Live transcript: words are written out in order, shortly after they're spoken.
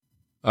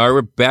All right,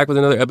 we're back with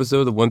another episode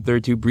of the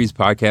 132 Breeze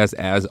podcast.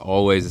 As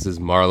always, this is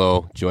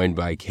Marlo, joined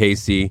by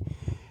Casey.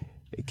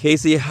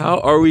 Casey, how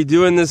are we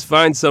doing this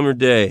fine summer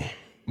day?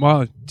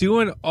 Wow,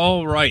 doing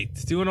all right.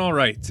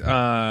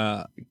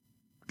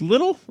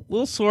 Little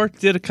sore.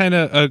 Did a kind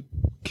of a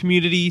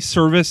community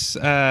service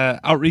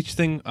outreach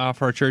thing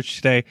for our church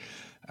today.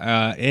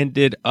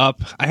 Ended up,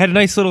 I had a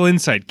nice little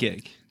inside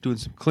gig, doing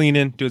some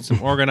cleaning, doing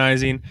some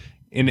organizing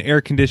in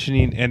air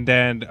conditioning, and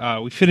then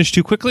we finished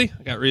too quickly.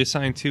 I got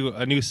reassigned to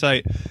a new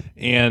site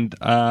and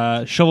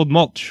shoveled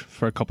mulch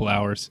for a couple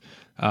hours.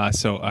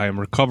 So I am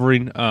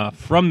recovering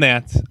from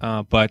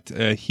that, but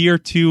here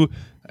to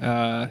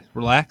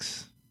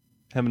relax,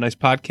 have a nice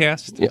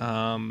podcast,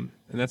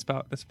 and that's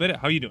about it.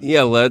 How are you doing?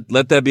 Yeah,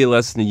 let that be a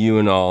lesson to you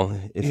and all.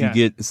 If you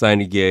get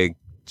assigned a gig,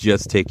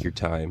 just take your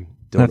time.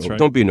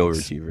 Don't be an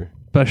overachiever.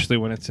 Especially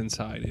when it's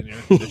inside in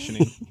air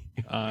conditioning.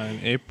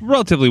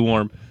 Relatively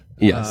warm.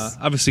 Yes.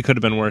 Obviously could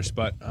have been worse,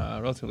 but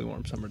relatively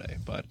warm summer day.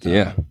 But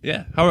yeah.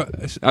 How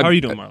are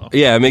you doing, Marlo?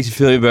 Yeah, it makes you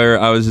feel any better.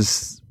 I was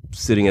just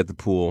sitting at the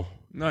pool.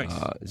 Nice.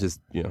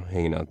 Just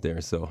hanging out there.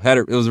 So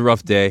it was a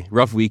rough day,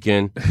 rough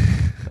weekend.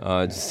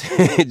 Just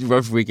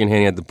rough weekend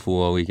hanging at the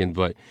pool all weekend,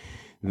 but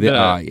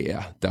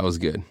that was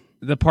good.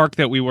 The park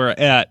that we were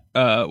at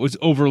was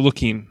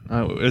overlooking.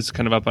 It was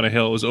kind of up on a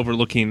hill. It was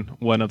overlooking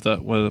one of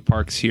the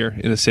parks here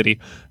in the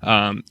city.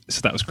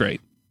 So that was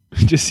great.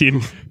 Just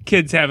seeing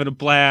kids having a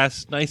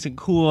blast, nice and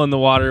cool in the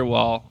water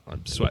while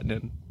I'm sweating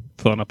and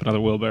filling up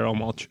another wheelbarrow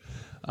mulch.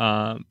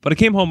 But I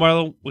came home,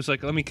 Marlo was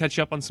like, let me catch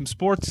you up on some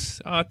sports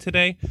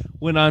today.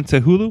 Went on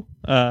to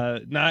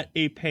Hulu. Not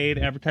a paid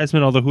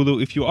advertisement, although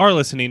Hulu, if you are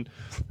listening,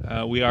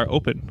 we are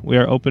open. We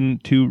are open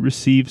to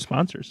receive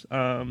sponsors.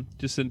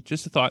 Just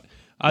a thought.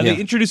 They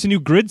introduced a new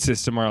grid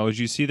system, Marlo. Did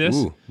you see this?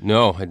 Ooh,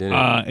 no, I didn't.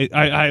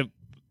 I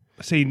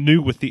say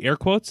new with the air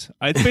quotes.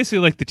 It's basically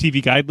like the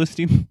TV guide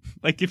listing.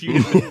 Like if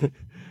you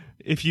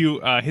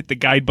hit the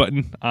guide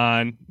button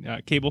on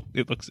cable,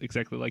 it looks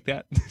exactly like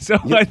that. So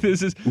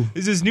this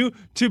is new.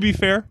 To be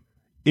fair,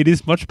 it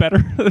is much better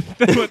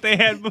than what they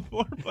had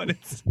before, but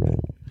it's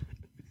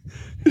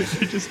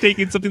just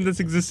taking something that's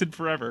existed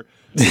forever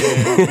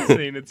and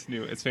saying it's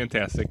new. It's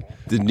fantastic.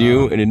 The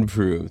new and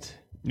improved.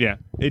 Yeah,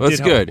 that's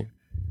good.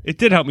 It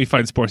did help me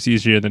find sports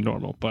easier than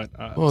normal, but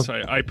so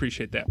I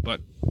appreciate that. But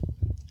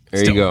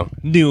there you go.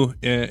 New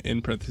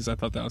in parentheses. I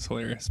thought that was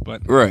hilarious,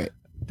 but right.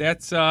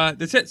 That's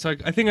it. So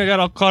I think I got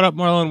all caught up,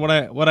 Marlon,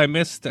 what I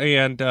missed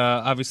and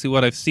obviously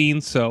what I've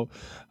seen. So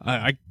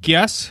I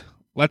guess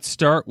let's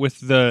start with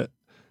the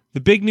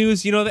big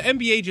news. You know, the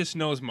NBA just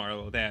knows,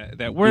 Marlo,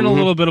 that we're in a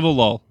little bit of a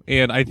lull,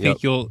 and I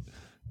think you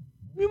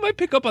might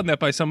pick up on that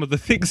by some of the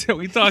things that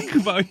we talk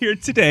about here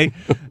today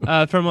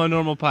from our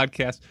normal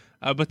podcast.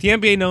 But the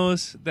NBA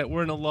knows that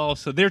we're in a lull,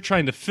 so they're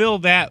trying to fill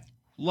that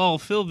lull,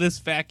 fill this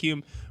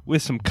vacuum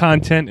with some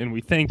content, and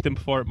we thank them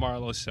for it,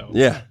 Marlo. So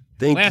yeah.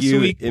 Thank last you,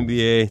 week,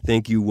 NBA.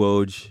 Thank you,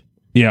 Woj.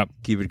 Yeah.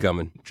 Keep it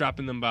coming.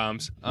 Dropping them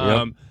bombs.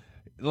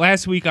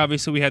 Last week,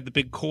 obviously, we had the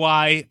big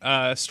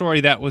Kawhi story.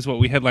 that was what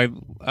we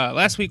headlined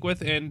last week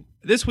with. And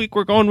this week,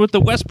 we're going with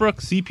the Westbrook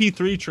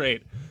CP3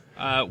 trade,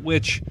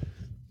 which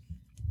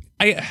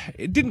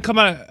it didn't come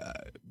out.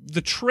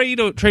 The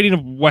trading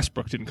of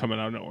Westbrook didn't come out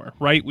of nowhere,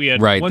 right? We had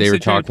once they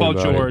traded Paul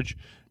George.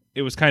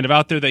 It was kind of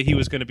out there that he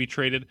was going to be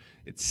traded.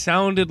 It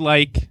sounded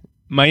like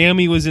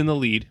Miami was in the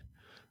lead.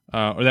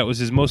 Or that was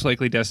his most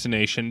likely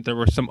destination. There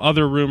were some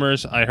other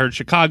rumors. I heard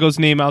Chicago's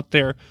name out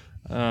there,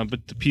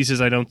 but the pieces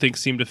I don't think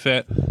seem to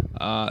fit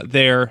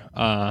there.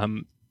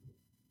 And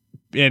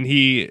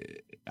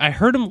I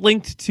heard him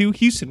linked to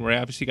Houston, where he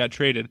obviously got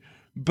traded.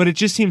 But it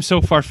just seemed so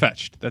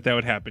far-fetched that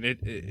would happen.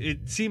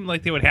 It seemed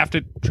like they would have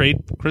to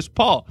trade Chris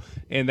Paul,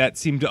 and that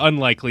seemed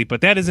unlikely.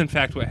 But that is, in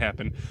fact, what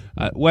happened.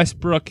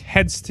 Westbrook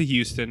heads to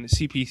Houston,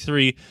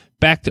 CP3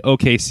 back to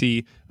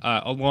OKC,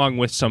 along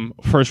with some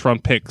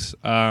first-round picks.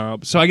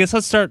 So I guess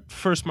let's start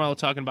first, Marlo,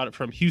 talking about it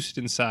from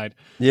Houston's side.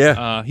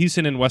 Yeah.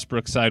 Houston and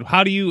Westbrook's side.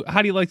 How do you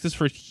like this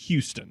for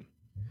Houston?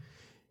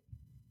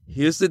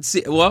 Houston,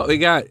 we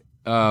got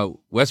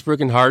Westbrook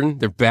and Harden.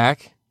 They're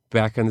back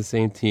on the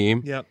same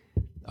team. Yep.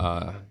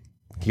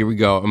 Here we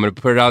go. I'm going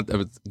to put it out.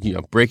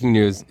 Breaking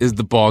news: is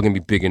the ball going to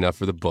be big enough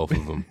for the both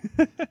of them?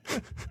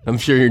 I'm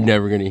sure you're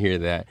never going to hear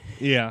that.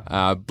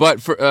 Yeah.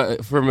 But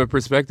from a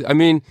perspective, I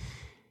mean,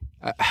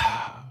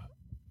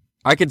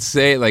 I could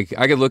say I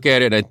could look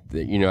at it. I've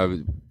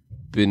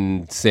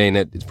been saying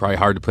that it's probably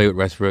hard to play with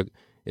Westbrook.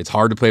 It's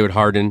hard to play with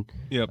Harden.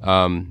 Yep.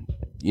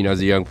 As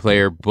a young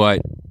player,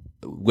 but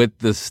with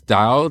the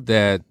style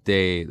that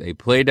they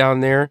play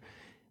down there.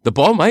 The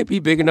ball might be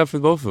big enough for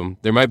both of them.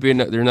 There might be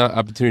there are not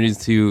opportunities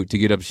to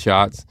get up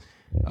shots.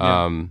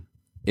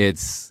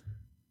 It's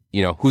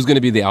who's going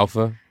to be the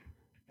alpha?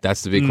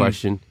 That's the big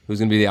question. Who's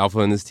going to be the alpha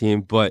in this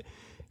team? But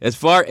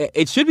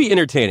it should be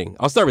entertaining.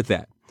 I'll start with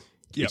that.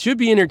 Yep. It should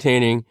be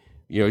entertaining.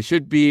 It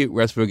should be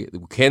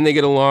Westbrook. Can they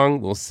get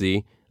along? We'll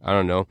see. I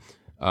don't know.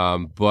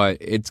 But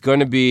it's going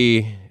to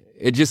be.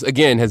 It just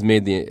again has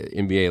made the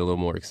NBA a little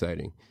more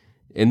exciting.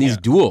 in these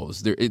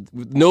duels.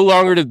 No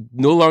longer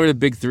the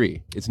big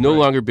three. It's no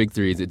longer big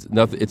threes. It's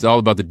nothing. It's all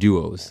about the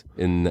duos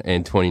in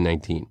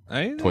 2019,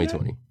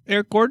 2020.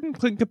 Eric Gordon,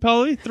 Clint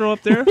Capella, throw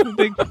up there,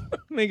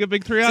 make a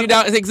big three out. See,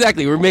 now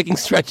exactly. We're making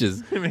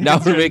stretches. We're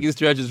making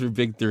stretches for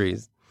big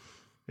threes.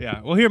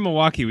 Yeah. Well, here in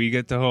Milwaukee, we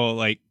get the whole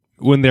like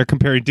when they're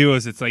comparing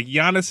duos, it's like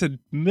Giannis and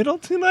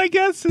Middleton. I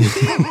guess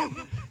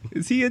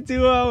is he a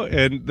duo?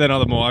 And then all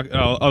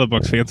the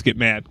Bucks fans get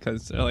mad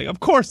because they're like, of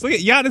course, look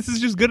at Giannis is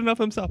just good enough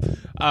himself.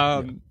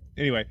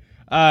 Anyway,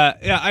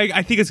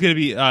 I think it's going to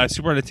be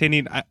super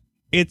entertaining.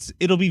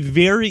 It'll be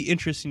very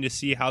interesting to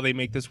see how they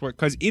make this work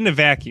because in a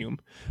vacuum,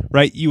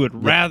 right? You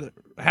would rather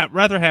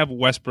have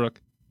Westbrook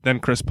than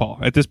Chris Paul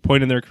at this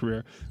point in their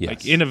career. Yes.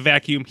 Like in a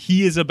vacuum,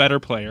 he is a better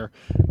player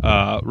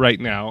right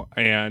now,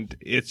 and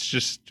it's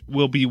just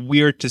will be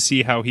weird to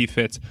see how he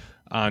fits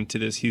onto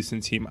this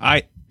Houston team.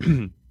 I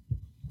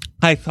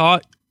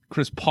thought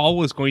Chris Paul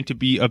was going to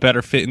be a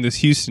better fit in this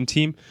Houston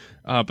team,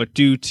 but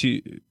due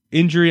to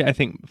injury, I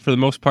think for the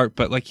most part,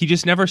 but like he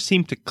just never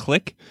seemed to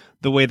click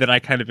the way that I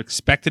kind of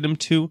expected him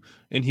to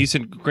in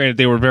Houston. Granted,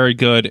 they were very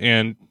good,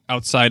 and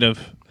outside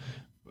of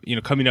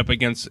coming up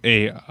against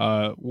a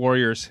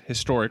Warriors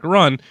historic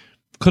run,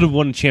 could have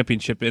won a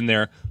championship in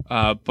there.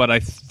 But I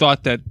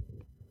think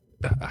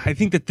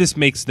that this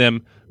makes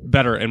them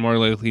better and more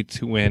likely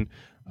to win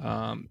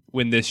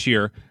this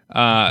year.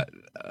 I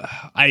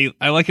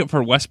like it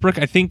for Westbrook.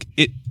 I think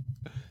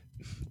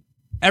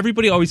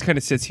everybody always kind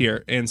of sits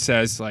here and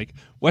says like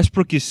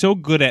Westbrook is so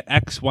good at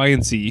X, Y,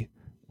 and Z,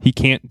 he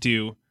can't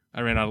do.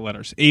 I ran out of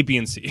letters. A, B,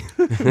 and C.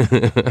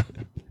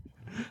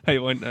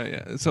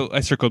 So I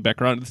circled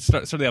back around.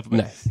 Start the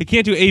alphabet. Nice. He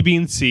can't do A, B,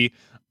 and C.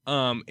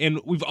 And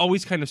we've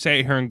always kind of sat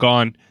here and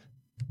gone,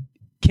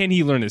 can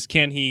he learn this?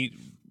 Can he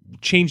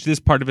change this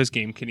part of his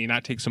game? Can he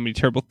not take so many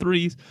terrible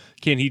threes?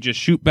 Can he just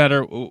shoot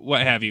better?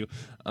 What have you?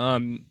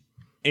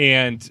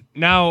 And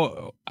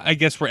now I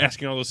guess we're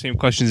asking all those same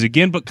questions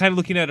again, but kind of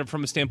looking at it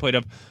from a standpoint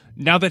of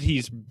now that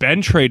he's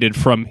been traded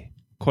from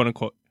quote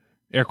unquote,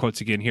 air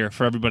quotes again here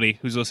for everybody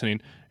who's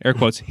listening, air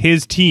quotes,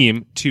 his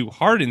team to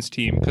Harden's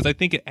team, because I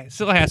think it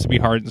still has to be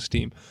Harden's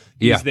team.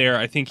 He's there.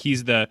 I think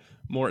he's the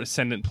more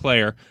ascendant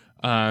player.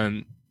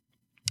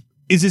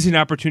 Is this an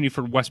opportunity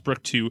for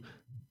Westbrook to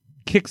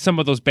kick some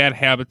of those bad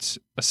habits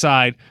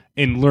aside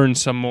and learn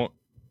some more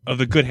of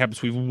the good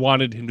habits we've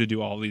wanted him to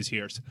do all these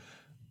years?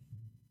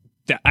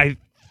 I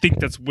think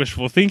that's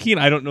wishful thinking.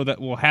 I don't know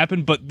that will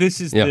happen, but this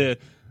is the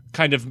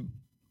kind of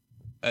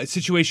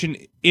situation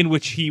in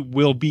which he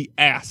will be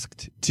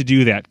asked to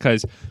do that,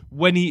 because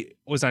when he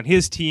was on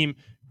his team,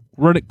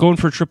 going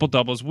for triple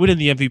doubles, winning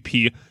the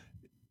MVP,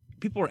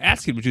 people were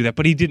asking him to do that,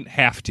 but he didn't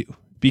have to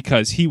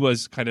because he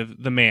was kind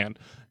of the man.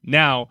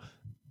 Now,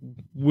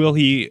 will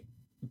he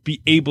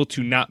be able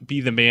to not be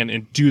the man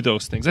and do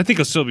those things? I think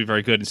he'll still be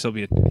very good and still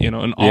be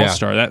an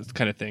all-star, that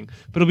kind of thing.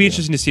 But it'll be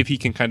interesting to see if he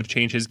can kind of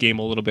change his game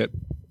a little bit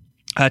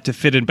to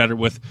fit in better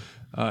with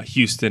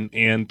Houston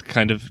and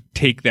kind of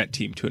take that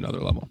team to another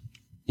level.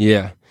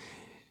 Yeah.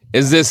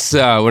 Is this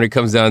when it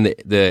comes down to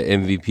the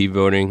MVP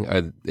voting?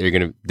 They're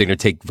gonna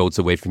take votes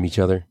away from each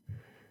other,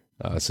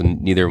 so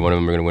neither one of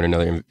them are gonna win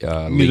another league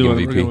Neither one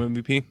MVP. of them are gonna win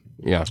MVP.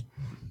 Yeah.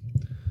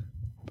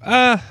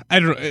 I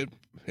don't know.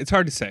 It's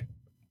hard to say.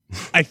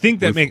 I think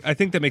that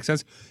makes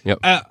sense. Yep.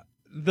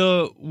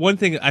 The one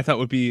thing I thought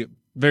would be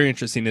very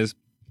interesting is,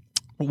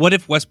 what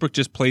if Westbrook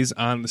just plays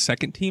on the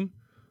second team?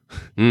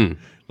 He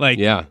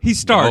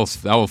starts.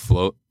 That will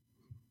float.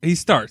 He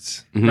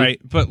starts,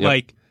 right? But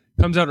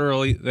comes out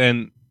early,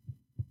 then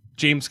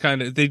James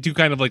they do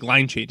kind of like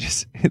line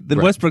changes.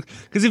 Then Westbrook,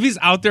 because if he's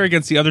out there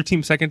against the other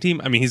team, second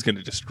team, I mean, he's going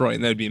to destroy,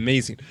 and that would be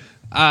amazing.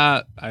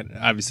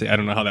 Obviously, I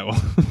don't know how that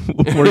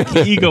will work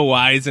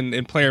ego-wise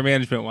and player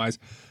management-wise,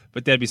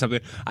 but that'd be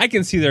something. I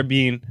can see there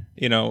being,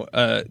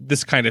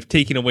 this kind of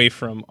taking away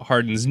from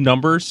Harden's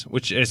numbers,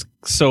 which is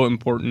so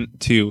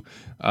important to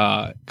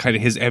kind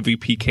of his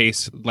MVP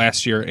case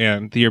last year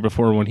and the year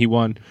before when he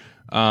won.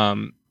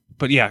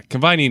 But yeah,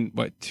 combining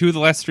two of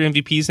the last three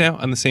MVPs now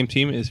on the same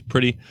team is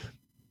pretty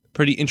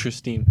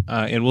interesting.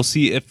 And we'll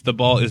see if the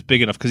ball is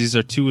big enough, because these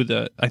are two of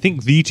the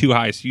two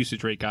highest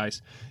usage rate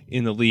guys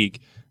in the league.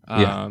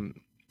 And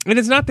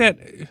it's not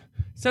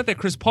that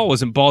Chris Paul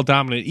wasn't ball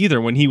dominant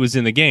either when he was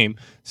in the game.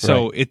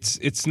 So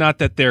it's not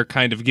that they're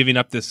kind of giving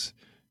up this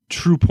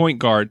true point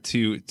guard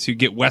to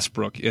get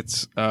Westbrook.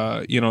 It's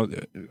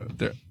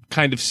they're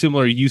kind of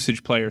similar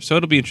usage players. So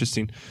it'll be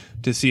interesting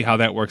to see how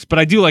that works. But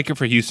I do like it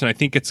for Houston. I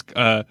think it's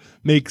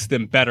makes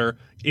them better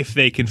if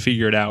they can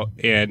figure it out,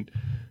 and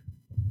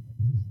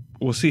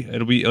we'll see.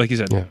 It'll be, like you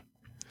said,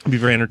 it'll be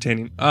very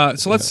entertaining.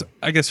 So let's,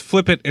 I guess,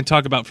 flip it and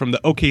talk about from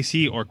the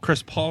OKC or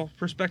Chris Paul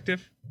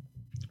perspective.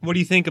 What do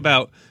you think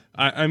about?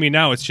 I mean,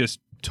 now it's just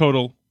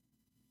total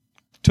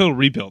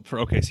rebuild for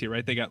OKC,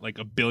 right? They got like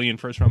 $1 billion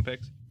first-round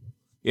picks.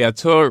 Yeah,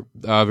 total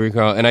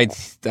recall. And I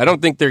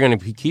don't think they're going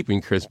to be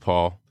keeping Chris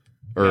Paul,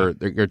 or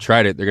they're going to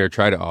try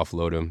to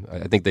offload him.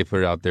 I think they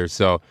put it out there.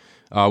 So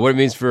what it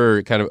means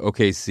for kind of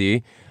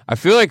OKC, I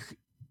feel like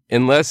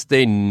unless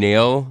they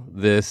nail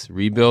this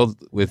rebuild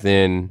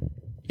within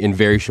in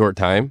very short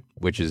time,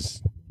 which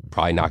is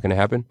probably not going to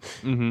happen.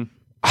 Mm-hmm.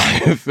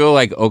 I feel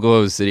like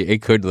Oklahoma City,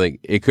 it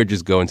could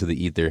just go into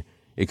the ether.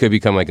 It could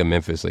become like a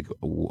Memphis, like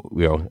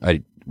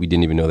we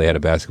didn't even know they had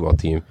a basketball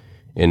team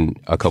in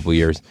a couple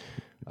years.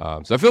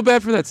 So I feel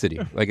bad for that city.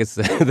 Like I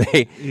said,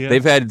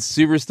 they've had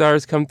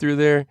superstars come through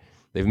there.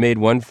 They've made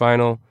one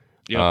final,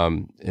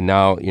 and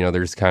now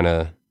there's kind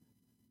of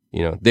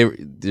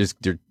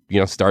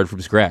they're started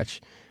from scratch.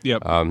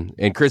 Yep.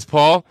 And Chris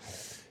Paul,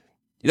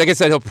 like I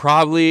said,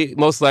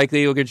 most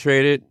likely he'll get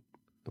traded.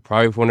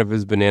 Probably with one of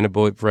his banana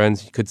boat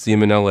friends. You could see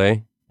him in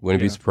L.A.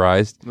 Wouldn't be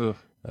surprised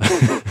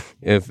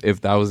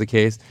if that was the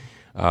case.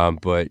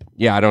 But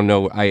yeah, I don't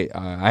know. I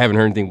haven't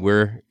heard anything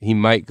where he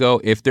might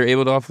go if they're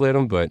able to offload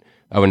him. But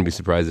I wouldn't be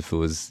surprised if it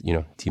was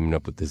teaming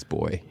up with this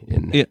boy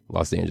in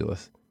Los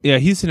Angeles. Yeah,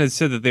 Houston had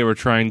said that they were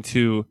trying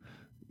to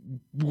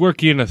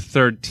work in a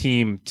third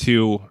team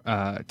to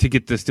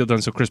get this deal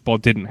done, so Chris Paul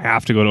didn't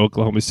have to go to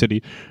Oklahoma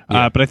City.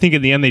 But I think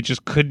in the end they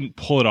just couldn't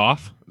pull it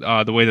off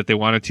the way that they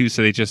wanted to,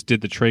 so they just did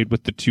the trade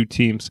with the two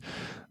teams.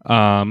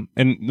 And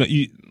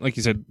like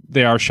you said,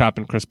 they are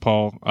shopping Chris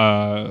Paul.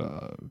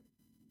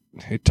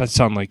 It does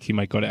sound like he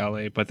might go to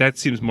LA, but that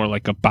seems more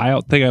like a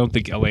buyout thing. I don't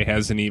think LA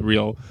has any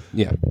real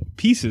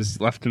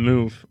pieces left to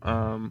move.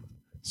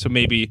 So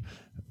maybe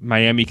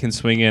Miami can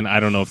swing in. I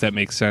don't know if that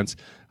makes sense.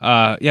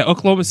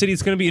 Oklahoma City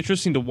is going to be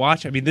interesting to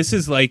watch. I mean, this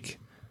is like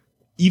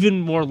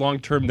even more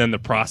long-term than the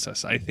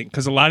process, I think,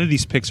 because a lot of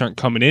these picks aren't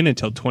coming in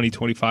until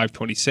 2025,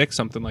 26,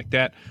 something like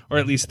that, or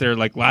at least they're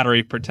like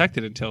lottery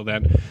protected until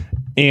then.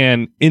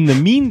 And in the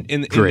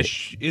in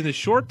the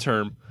short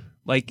term,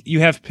 like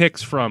you have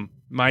picks from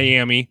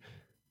Miami,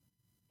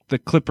 the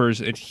Clippers,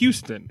 and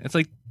Houston. It's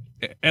like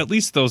at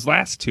least those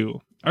last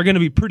two are going to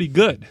be pretty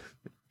good.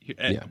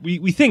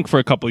 We think for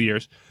a couple of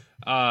years.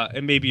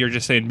 And maybe you're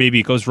just saying maybe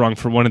it goes wrong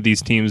for one of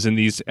these teams and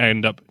these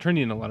end up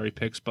turning into lottery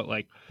picks, but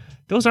like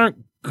those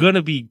aren't going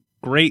to be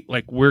great.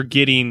 Like we're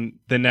getting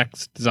the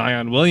next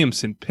Zion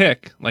Williamson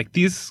pick. Like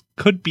these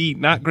could be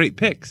not great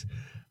picks.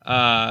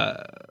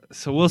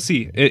 So we'll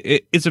see.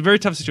 It's a very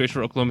tough situation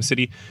for Oklahoma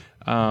City.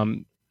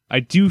 I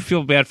do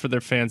feel bad for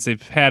their fans.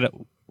 They've had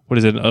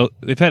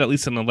they've had at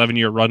least an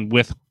 11-year run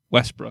with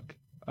Westbrook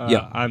on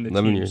the 11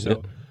 team. Years,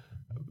 so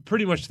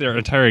pretty much their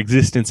entire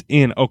existence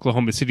in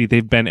Oklahoma City,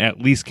 they've been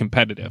at least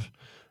competitive.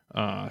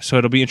 So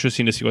it'll be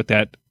interesting to see what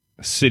that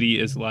city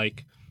is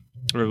like,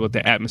 or what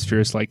the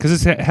atmosphere is like, because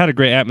it's had a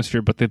great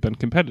atmosphere, but they've been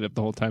competitive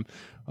the whole time.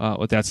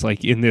 What that's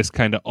like in this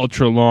kind of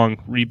ultra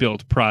long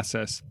rebuild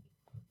process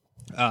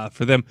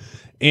for them.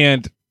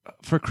 And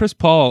for Chris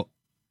Paul,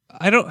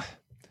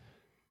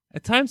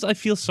 at times I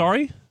feel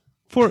sorry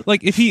for,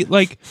 like, if he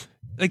like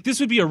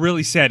this would be a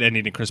really sad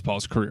ending to Chris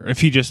Paul's career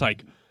if he just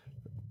like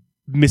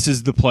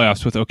misses the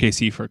playoffs with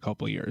OKC for a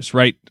couple of years,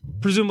 right?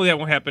 Presumably that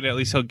won't happen. At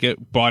least he'll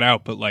get bought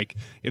out. But like,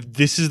 if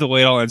this is the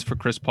way it all ends for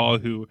Chris Paul,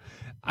 who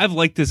I've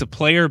liked as a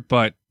player,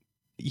 but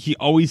he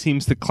always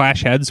seems to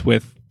clash heads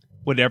with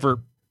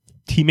whatever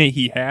teammate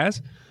he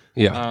has.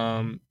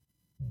 Yeah.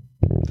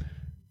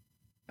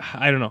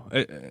 I don't know.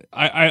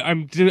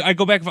 I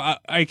go back.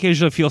 I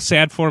occasionally feel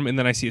sad for him, and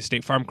then I see a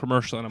State Farm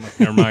commercial, and I'm like,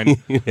 never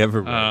mind.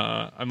 Never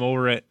mind. I'm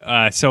over it.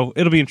 So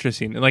it'll be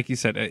interesting. And like you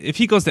said, if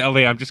he goes to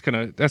LA, that's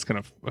gonna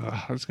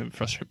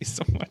frustrate me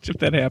so much if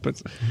that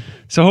happens.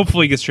 So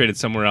hopefully he gets traded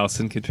somewhere else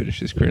and can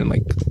finish his career in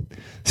like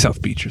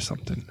South Beach or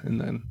something,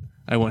 and then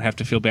I won't have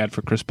to feel bad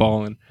for Chris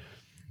Paul. And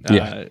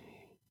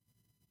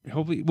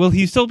hopefully, will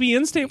he still be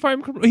in State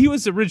Farm? He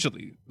was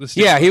originally the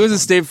State Farm. He was in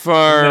State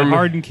Farm. And then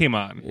Harden came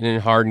on. And then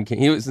Harden came.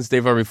 He was in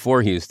State Farm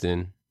before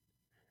Houston,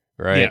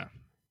 right? Yeah.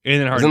 And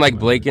then Harden wasn't like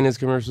Blake in his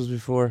commercials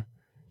before,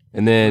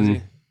 and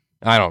then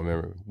I don't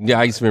remember. Yeah,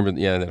 I just remember.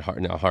 Yeah, that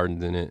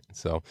Harden's in it.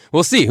 So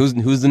we'll see who's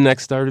the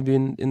next star to be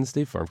in the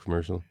State Farm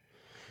commercial.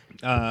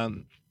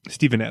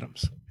 Steven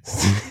Adams.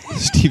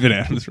 Steven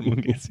Adams from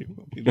Lugancy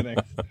will be the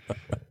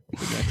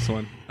next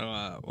one.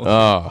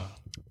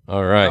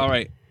 All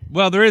right.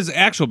 Well, there is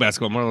actual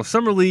basketball. Marlo,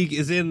 Summer League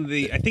is in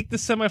I think the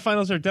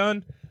semifinals are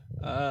done.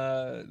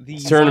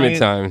 The tournament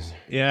times.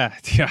 Yeah.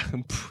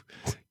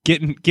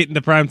 Getting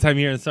to prime time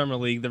here in Summer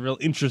League, the real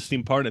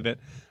interesting part of it.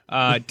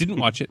 Didn't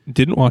watch it.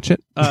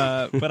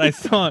 But I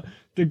saw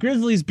the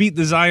Grizzlies beat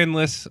the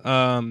Zionless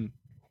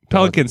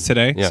Pelicans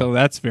today, so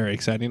that's very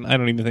exciting. I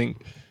don't even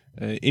think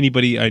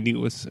anybody I knew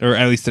was, or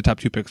at least the top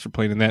two picks were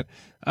playing in that.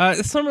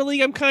 Summer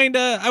League,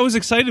 I was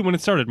excited when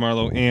it started,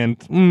 Marlo,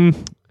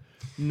 and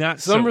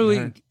not Summer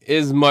League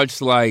is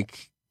much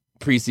like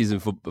preseason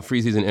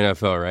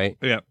NFL, right?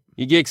 Yeah.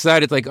 You get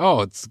excited, like,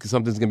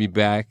 something's gonna be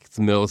back. It's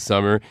the middle of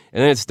summer,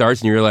 and then it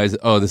starts, and you realize,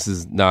 this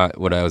is not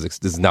what I was.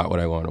 This is not what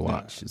I want to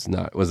watch. It's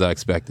not what I was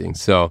expecting.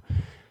 So,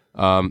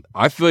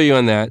 I feel you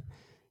on that.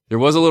 There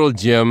was a little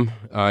gym.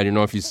 I don't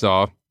know if you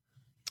saw,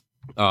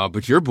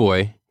 but your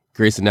boy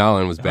Grayson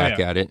Allen was back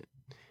at it,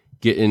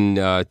 getting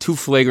 2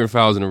 flagrant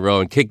fouls in a row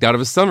and kicked out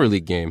of a Summer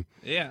League game.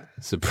 Yeah.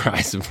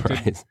 Surprise.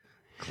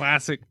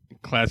 Classic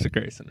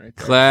Grayson, right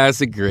there.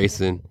 Classic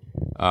Grayson.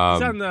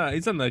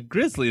 He's on the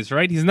Grizzlies,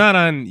 right? He's not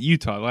on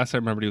Utah. Last I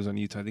remember, he was on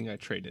Utah. I think I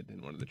traded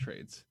in one of the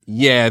trades.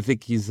 Yeah, I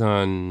think he's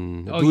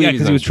on.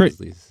 Because he was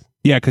traded.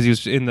 Yeah, because he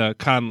was in the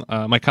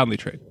Mike Conley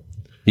trade.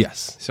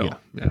 Yes. So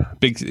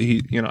big.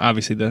 He,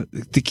 obviously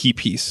the key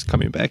piece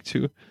coming back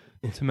to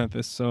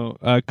Memphis. So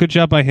good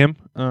job by him.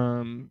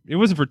 It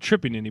wasn't for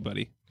tripping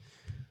anybody.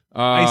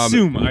 I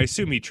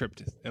assume he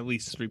tripped at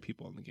least 3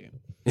 people in the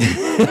game.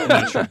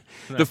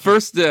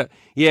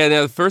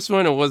 The first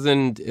one it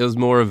wasn't. It was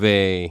more of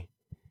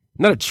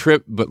not a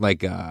trip, but like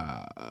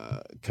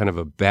kind of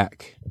a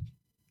back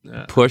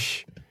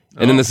push.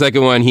 And then the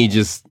second one, he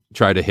just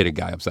tried to hit a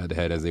guy upside the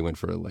head as they went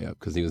for a layup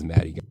because he was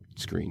mad he got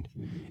screened.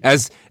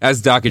 As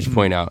Dockage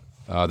point out,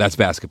 that's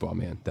basketball,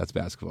 man. That's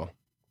basketball.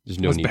 There's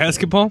no need.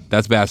 Basketball?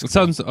 That's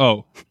basketball. It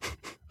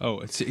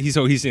sounds.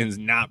 He's saying it's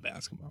not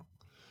basketball.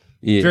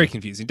 Yeah. Very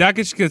confusing.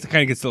 Dockage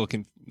kind of gets a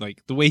little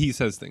like the way he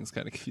says things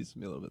kind of confuses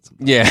me a little bit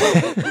sometimes.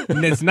 Yeah.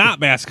 And it's not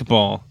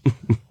basketball,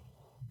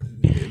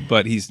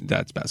 but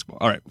that's basketball.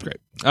 All right, great.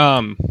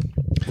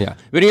 Yeah,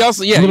 but he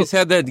also he just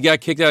had that. He got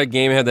kicked out of the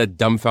game. Had that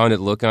dumbfounded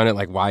look on it,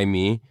 like why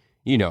me?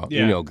 You know,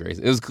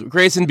 Grayson. It was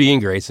Grayson being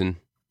Grayson.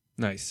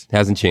 Nice.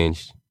 Hasn't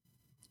changed.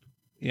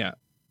 Yeah.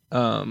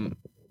 I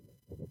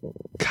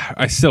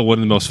still one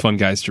of the most fun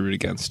guys to root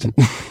against,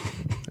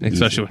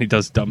 especially when he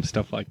does dumb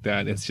stuff like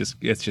that. It's just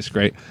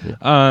great. Yeah.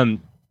 All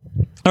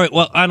right.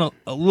 Well, on a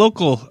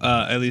local,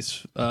 at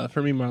least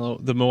for me,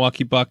 Marlo, the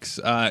Milwaukee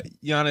Bucks.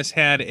 Giannis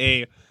had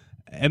a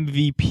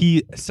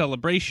MVP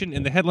celebration,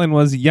 and the headline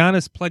was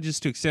Giannis pledges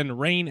to extend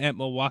reign at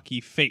Milwaukee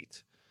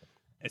Fate.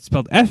 It's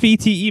spelled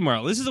Fete,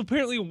 Marlo. This is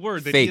apparently a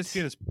word that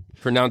ESPN is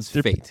pronounced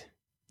fate.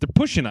 They're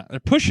pushing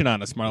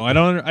on us,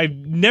 Marlo. I've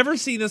never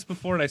seen this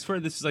before, and I swear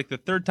this is like the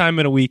 3rd time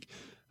in a week.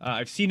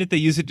 I've seen it. They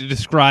use it to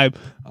describe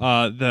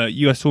the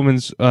U.S.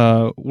 Women's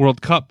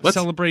World Cup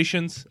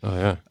celebrations. Oh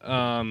yeah.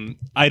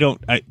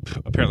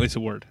 Apparently it's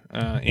a word,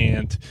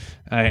 and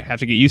I have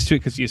to get used to it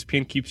because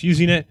ESPN keeps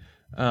using it.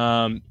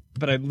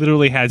 But I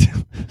literally had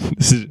to,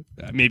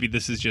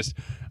 this is just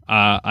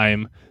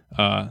I'm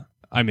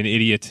an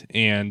idiot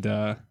and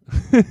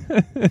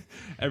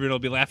everyone will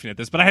be laughing at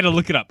this, but I had to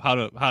look it up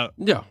I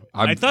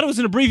thought it was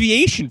an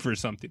abbreviation for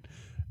something.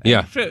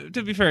 Yeah.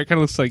 To be fair, it kind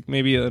of looks like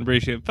maybe an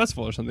abbreviation of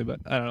festival or something, but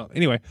I don't know.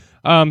 Anyway,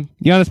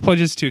 Giannis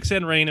pledges to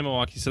extend reign in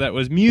Milwaukee, so that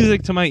was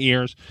music to my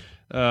ears.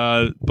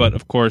 But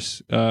of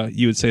course,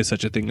 you would say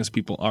such a thing as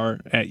people are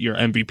at your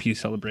MVP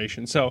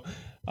celebration. So,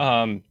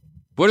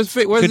 what does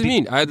it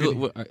mean? I had to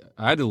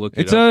look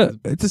it up.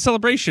 It's a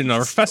celebration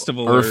or a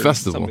festival or a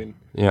festival. Something.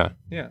 Yeah.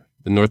 Yeah.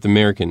 The North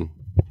American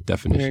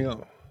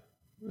definition.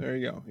 There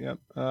you go. Yep.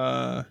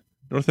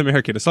 North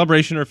American, a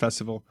celebration or a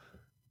festival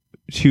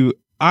to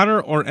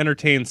honor or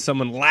entertain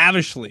someone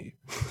lavishly.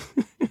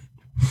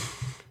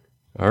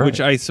 All right. Which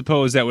I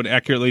suppose that would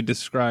accurately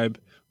describe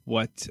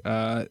what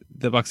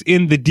the Bucks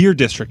in the Deer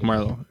District,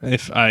 Marlo.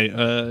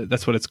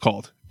 That's what it's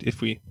called.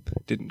 If we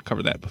didn't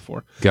cover that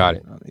before. Got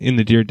it. In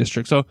the Deer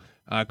District. So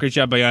great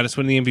job by Giannis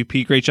winning the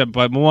MVP. Great job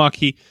by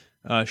Milwaukee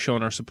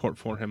showing our support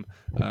for him.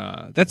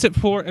 That's it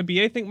for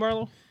NBA, I think,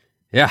 Marlo.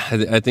 Yeah,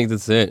 I think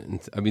that's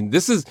it. I mean,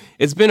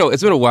 it's been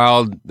a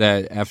while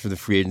that after the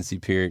free agency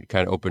period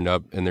kind of opened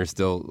up, and there's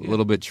still a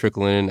little bit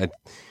trickling in.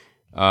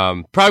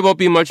 Probably won't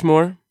be much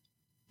more,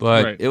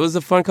 but It was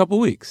a fun couple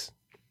weeks.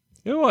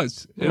 It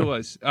was.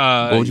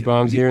 Woj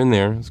bombs here and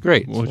there. It was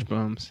great. Woj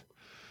bombs.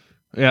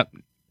 Yeah.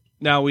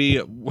 Now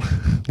we'll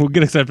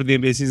get excited for the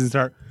NBA season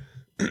start,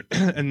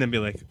 and then be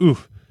like, "Ooh,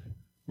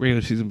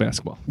 regular season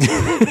basketball."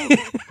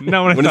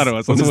 Not what I thought it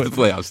was. When does the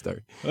playoffs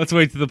start? Let's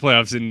wait to the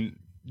playoffs in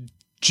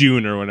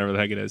June or whenever the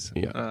heck it is.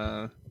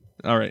 Yeah.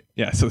 All right.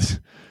 Yeah. So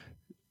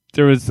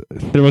there was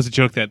a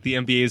joke that the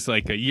NBA is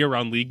like a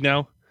year-round league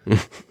now,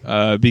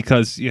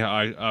 because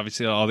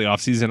obviously all the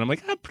offseason. I'm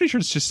like, I'm pretty sure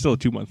it's just still a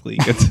 2-month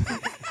league. It's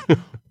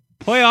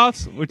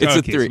playoffs. It's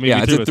a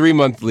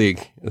 3-month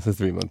league. It's a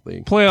 3-month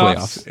league.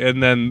 Playoffs,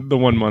 and then the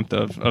 1 month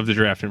of the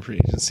draft and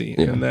free agency,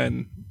 and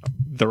then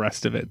the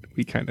rest of it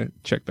we kind of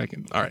check back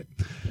in. All right.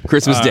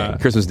 Christmas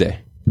Day.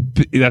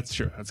 That's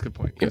true. That's a good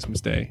point.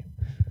 Christmas Day.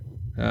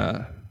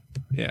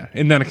 Yeah,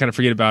 and then I kind of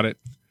forget about it.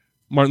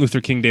 Martin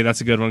Luther King Day, that's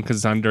a good one because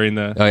it's on during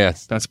the. Oh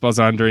yes, basketball's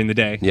on during the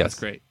day. Yes,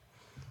 that's great.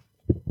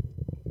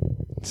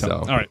 So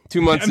all right,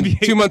 2 months.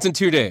 NBA, 2 months and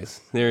 2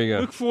 days. There you go.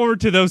 Look forward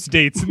to those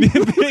dates in the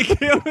NBA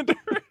calendar.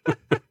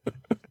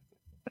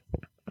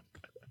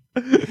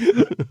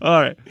 All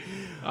right,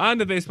 on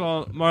to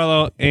baseball,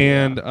 Marlo,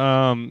 and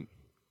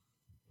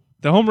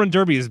the home run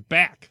derby is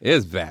back. It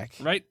is back,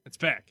 right? It's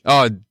back.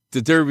 Oh,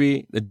 the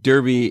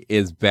derby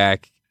is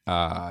back.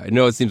 I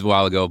know it seems a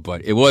while ago,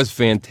 but it was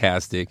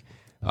fantastic.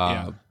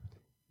 I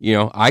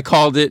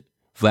called it.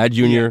 Vlad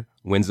Jr.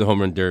 wins the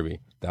home run derby.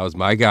 That was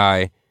my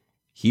guy.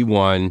 He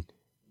won.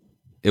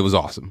 It was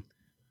awesome.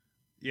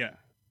 Yeah.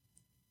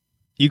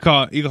 You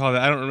call that.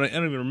 I don't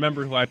even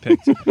remember who I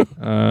picked.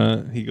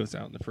 He goes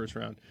out in the first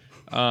round.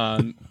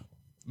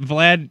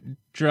 Vlad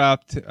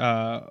dropped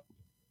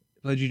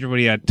Vlad Jr. What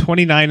he had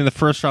 29 in the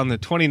first round, then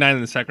 29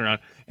 in the second round,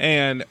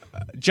 and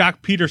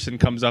Jock Peterson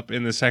comes up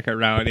in the second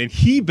round and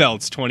he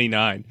belts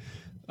 29.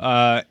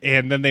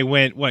 And then they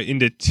went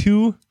into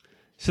two.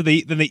 So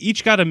they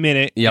each got a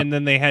minute, and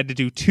then they had to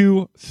do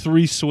 2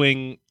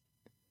 3-swing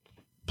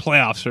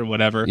playoffs or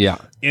whatever. Yeah,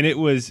 and it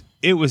was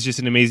just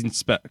an amazing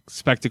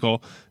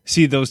spectacle.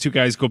 See those two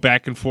guys go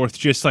back and forth,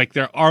 just like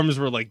their arms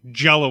were like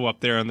jello up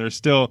there, and they're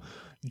still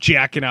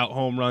jacking out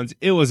home runs.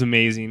 It was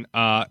amazing.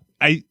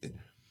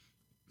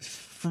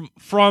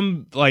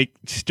 From like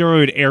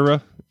steroid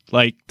era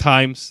like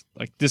times,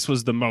 like this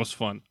was the most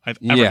fun I've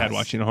ever had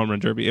watching a home run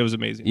derby. It was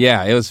amazing.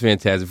 Yeah, it was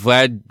fantastic.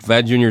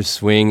 Vlad Jr.'s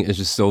swing is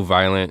just so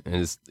violent, and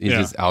he's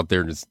just out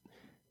there just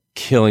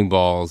killing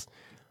balls.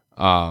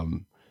 I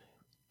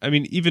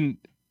mean, even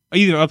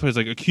other players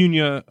like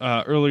Acuna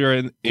earlier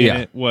in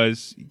it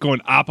was going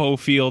oppo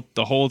field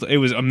the whole. It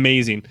was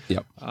amazing.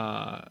 Yep.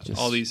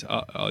 All these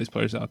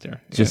players out there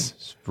just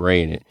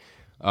spraying it.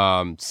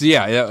 So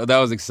yeah, that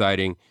was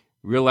exciting.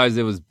 Realized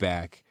it was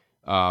back.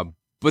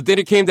 But then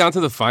it came down to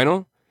the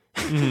final,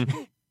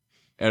 and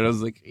I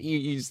was like,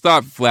 you just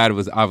thought Vlad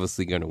was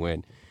obviously going to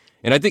win.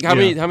 And I think how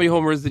many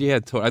home runs did he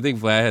have total? I think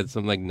Vlad had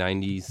something like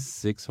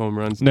 96 home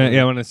runs. Total.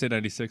 Yeah, I want to say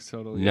 96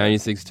 total. Yeah.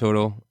 96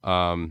 total.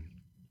 And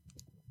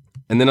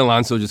then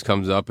Alonso just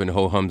comes up and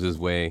ho-hums his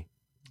way.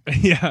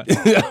 Yeah.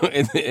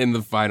 in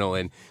the final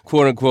and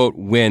quote unquote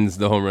wins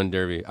the home run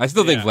derby. I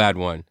still think Vlad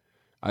won.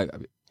 I'm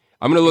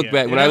going to look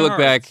back. When I look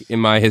back in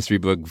my history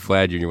book,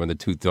 Vlad Jr. won the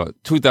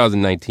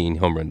 2019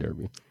 home run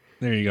derby.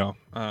 There you go.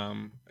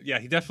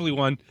 He definitely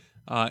won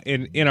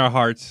in our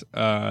hearts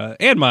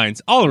and minds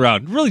all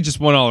around. Really just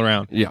won all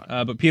around.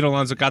 Yeah. But Pete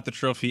Alonso got the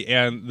trophy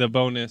and the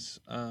bonus,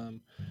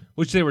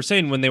 which they were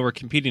saying when they were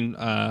competing,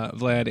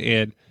 Vlad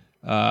and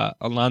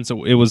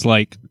Alonso, it was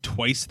like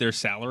twice their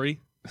salary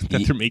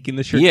that they're making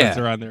this year because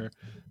they're on their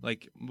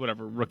like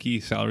whatever rookie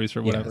salaries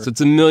or whatever. So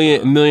it's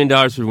 $1 million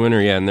for the winner,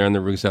 and they're on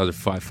their rookie salaries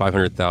of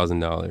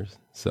 $500,000.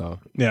 So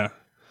yeah.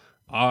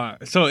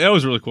 So that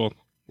was really cool.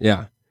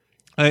 Yeah.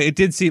 It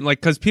did seem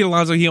like because Pete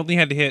Alonso, he only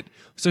had to hit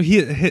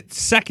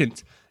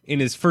second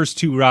in his first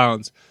 2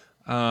 rounds,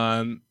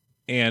 and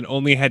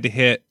only had to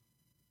hit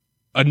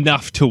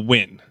enough to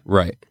win.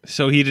 Right.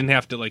 So he didn't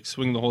have to like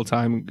swing the whole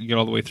time and get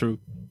all the way through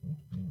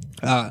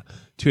to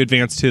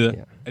advance to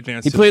the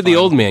advance. He to played the the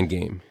old man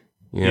game.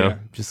 You know,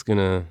 just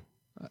gonna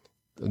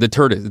the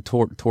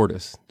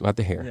tortoise, not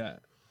the hare.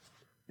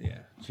 Yeah.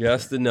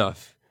 Just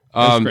enough.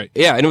 That's great.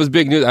 Yeah, and it was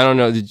big news. I don't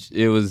know.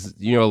 It was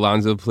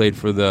Alonso played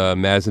for the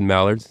Madison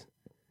Mallards.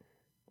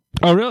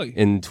 Oh, really?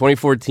 In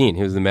 2014,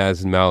 he was the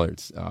Madison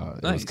Mallards. Nice.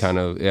 It was kind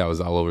of it was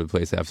all over the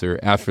place after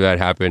that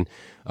happened.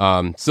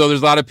 So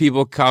there's a lot of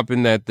people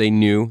copping that they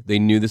knew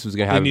this was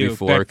going to happen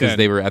before because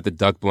they were at the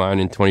duck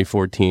blind in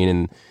 2014,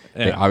 and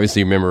they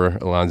obviously remember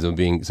Alonso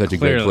being such a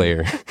great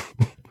player.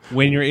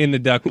 When you're in the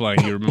duck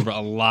blind, you remember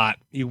a lot.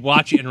 You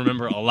watch it and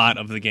remember a lot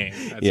of the game.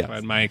 That's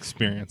been my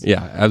experience.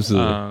 Yeah,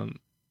 absolutely.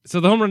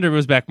 So the home run derby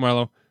was back,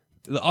 Marlo.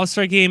 The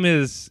All-Star game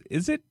is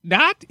it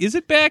not? Is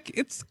it back?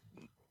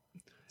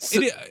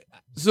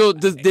 So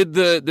did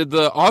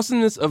the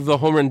awesomeness of the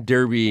home run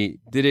derby,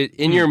 did it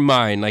in your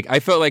mind, like I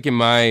felt like in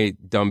my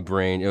dumb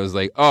brain, it was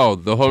like, oh,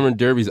 the home run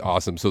derby is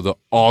awesome, so the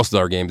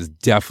All-Star game is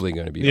definitely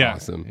going to be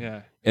awesome.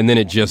 Yeah. And then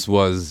it just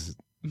was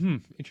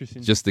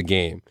interesting. Just the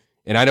game.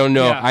 And I don't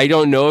know. Yeah. I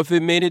don't know if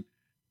it made it,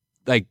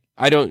 like,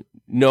 I don't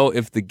know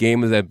if the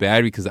game was that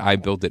bad because I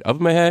built it up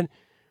in my head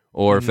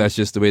or if that's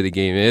just the way the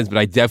game is, but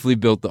I definitely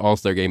built the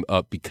All-Star game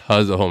up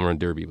because the home run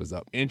derby was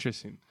up.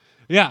 Interesting.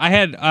 Yeah,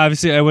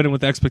 I went in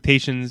with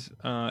expectations,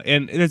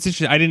 and that's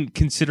interesting. I didn't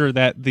consider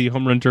that the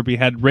home run derby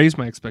had raised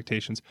my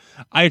expectations.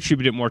 I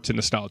attribute it more to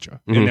nostalgia,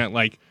 in that,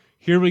 like,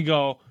 here we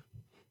go,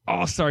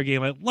 All-Star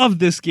game. I love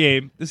this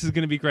game. This is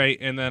going to be great.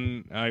 And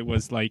then I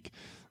was, like,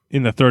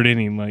 in the third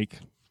inning, like,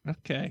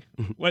 okay,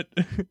 what?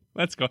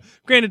 Let's go.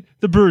 Granted,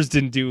 the Brewers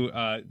didn't do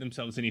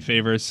themselves any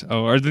favors,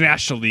 or the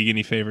National League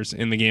any favors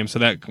in the game, so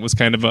that was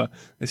kind of a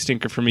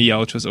stinker for me.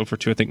 Yelich was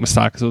 0-for-2. I think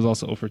Moustakas was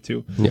also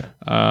 0-for-2.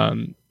 Yeah.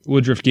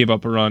 Woodruff gave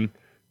up a run.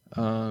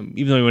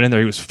 Even though he went in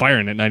there, he was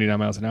firing at 99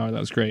 miles an hour. That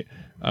was great.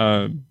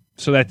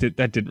 So that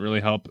didn't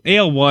really help.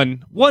 AL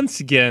won once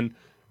again.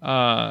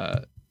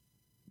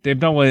 They've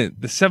done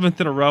the 7th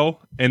in a row,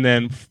 and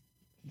then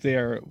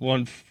they're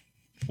won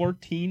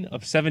 14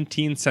 of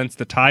 17 since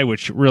the tie,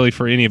 which really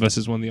for any of us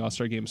is when the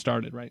All-Star game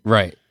started, right?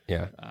 Right.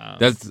 Yeah.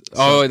 That's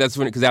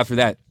when, because after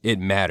that it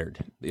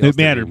mattered. It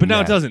mattered, but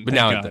now it doesn't. But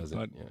now it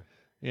doesn't.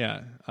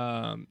 Yeah.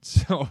 And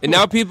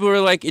now people are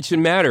like, it should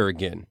matter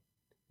again.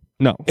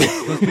 No,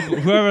 those people,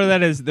 whoever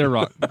that is, they're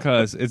wrong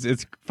because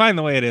it's fine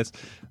the way it is.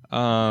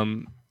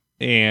 And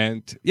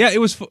yeah, it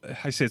was.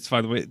 I say it's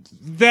fine the way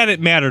that it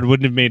mattered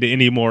wouldn't have made it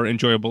any more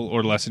enjoyable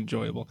or less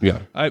enjoyable.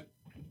 Yeah,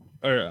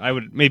 I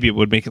would maybe it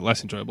would make it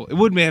less enjoyable. It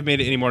wouldn't have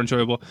made it any more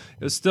enjoyable.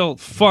 It was still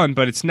fun,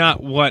 but it's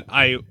not what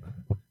I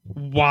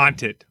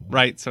wanted.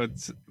 Right, so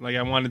it's like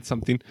I wanted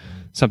something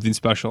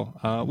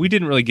special. We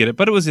didn't really get it,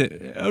 but it was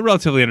a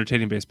relatively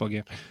entertaining baseball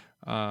game.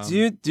 Do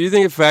you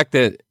think the fact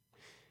that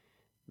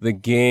the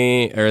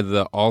game or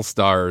the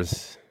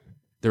All-Stars,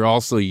 they're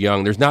all so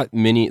young. There's not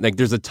many, like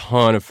there's a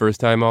ton of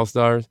first-time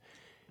All-Stars.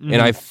 Mm-hmm.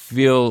 And I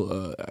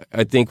feel,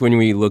 I think when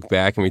we look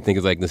back and we think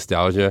of like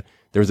nostalgia,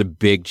 there was a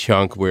big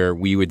chunk where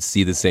we would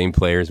see the same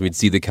players. We'd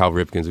see the Cal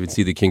Ripkens. We'd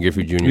see the King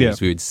Griffey Juniors.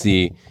 Yeah. We would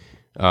see,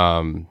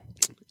 I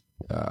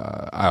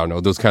don't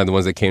know, those kind of the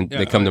ones that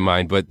come to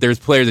mind. But there's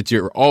players that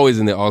you're always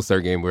in the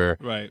All-Star game where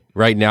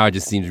right now it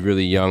just seems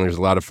really young. There's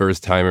a lot of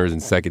first-timers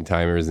and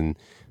second-timers, and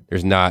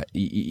there's not,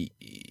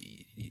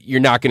 you're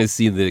not going to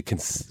see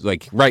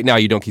like right now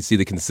you don't see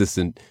the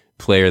consistent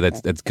player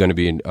that's going to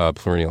be a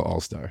perennial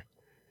All-Star.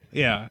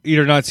 Yeah,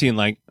 you're not seeing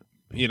like,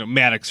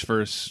 Maddox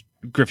versus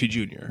Griffey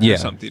Jr. or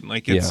something.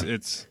 Like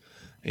it's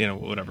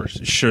whatever.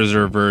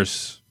 Scherzer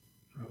versus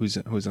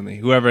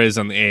whoever is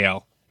on the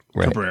AL.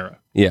 Cabrera.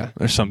 Yeah.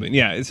 Or something.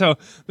 Yeah. So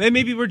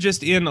maybe we're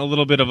just in a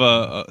little bit of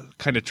a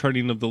kind of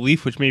turning of the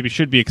leaf, which maybe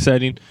should be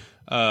exciting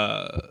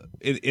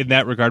in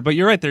that regard. But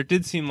you're right, there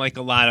did seem like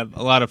a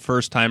lot of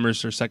first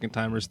timers or second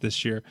timers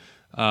this year.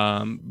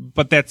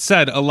 But that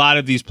said, a lot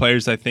of these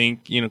players, I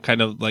think,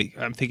 kind of like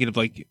I'm thinking of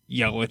like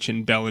Yelich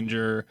and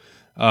Bellinger,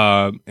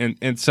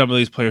 and some of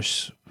these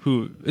players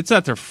who it's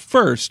not their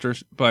first,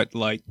 but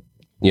like,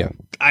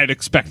 I'd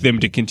expect them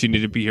to continue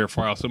to be here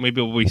for a while. So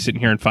maybe we'll be sitting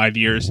here in 5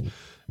 years,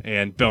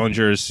 and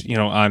Bellinger's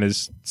on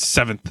his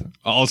 7th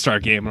All-Star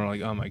game, and we're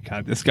like, oh my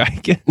god, this guy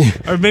again.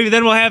 Or maybe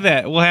then we'll have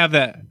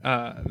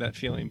that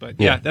feeling. But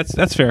yeah,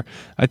 that's fair.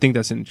 I think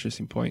that's an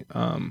interesting point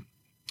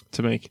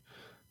to make.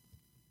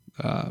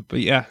 But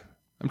yeah,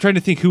 I'm trying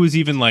to think who was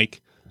even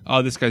like,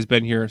 oh, this guy's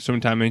been here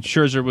sometime. I mean,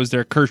 Scherzer was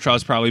there.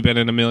 Kershaw's probably been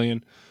in a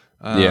million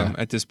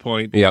at this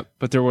point. Yep.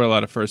 But there were a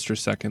lot of first or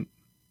second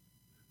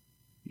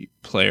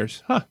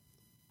players. Huh.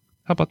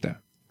 How about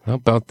that?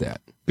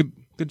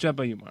 Good job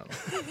by you, Marlo.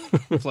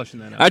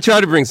 Flushing that out. I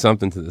try to bring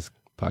something to this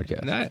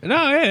podcast.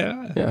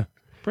 Yeah.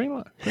 Bring a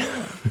lot.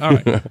 All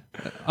right.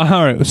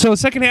 All right. So the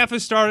second half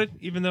has started,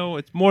 even though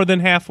it's more than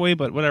halfway,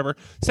 but whatever.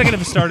 Second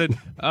half has started.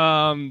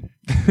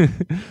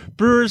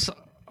 Brewers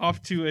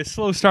off to a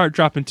slow start,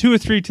 dropping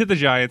 2-3 to the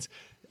Giants.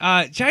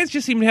 Giants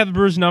just seem to have the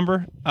Brewers'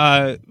 number.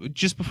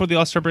 Just before the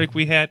All-Star break,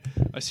 we had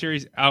a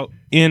series out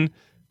in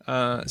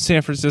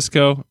San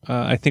Francisco.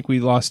 I think we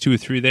lost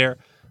 2-3 there.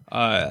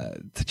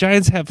 The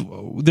Giants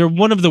they're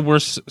one of the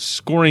worst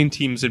scoring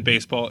teams in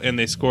baseball, and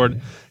they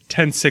scored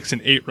 10-6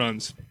 and 8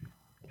 runs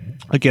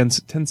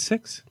against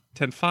 10-6,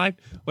 10-5,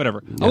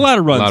 whatever. Yeah, a lot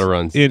of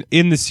runs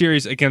in the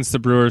series against the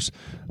Brewers.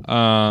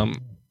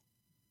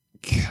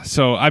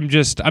 So I'm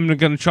going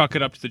to chalk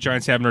it up to the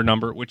Giants having their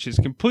number, which is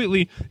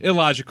completely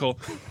illogical.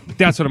 But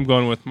that's what I'm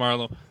going with,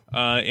 Marlo.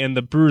 And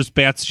the Brewers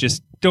bats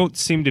just don't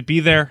seem to be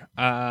there.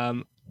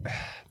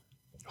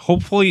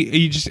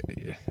 Hopefully,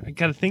 I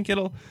got to think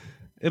it'll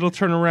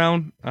turn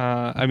around.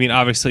 I mean,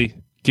 obviously,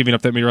 giving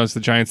up that many runs to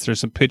the Giants, there's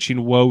some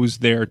pitching woes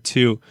there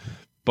too.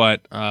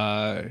 But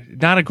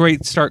not a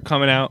great start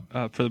coming out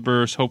for the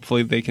Brewers.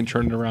 Hopefully, they can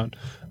turn it around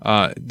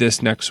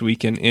this next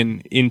week and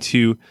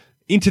into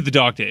the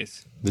dog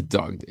days. The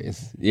dog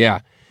days, yeah.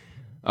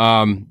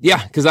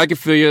 Because I can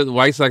feel you. The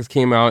White Sox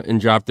came out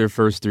and dropped their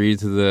first 3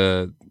 to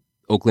the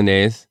Oakland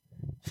A's.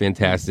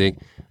 Fantastic.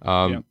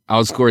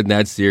 Outscored in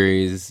that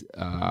series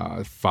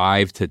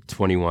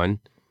 5-21.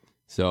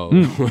 So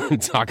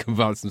talk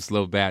about some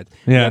slow bats.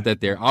 Yeah. Got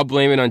that there. I'll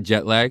blame it on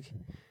jet lag.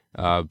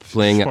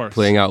 Playing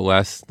out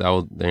west, that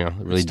will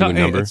really do a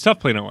number. It's tough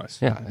playing out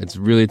west. Yeah, it's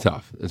really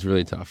tough. It's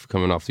really tough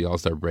coming off the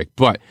All-Star break.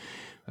 But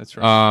that's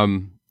right.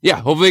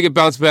 Hopefully they can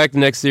bounce back. The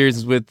next series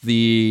is with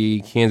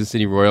the Kansas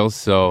City Royals,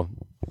 so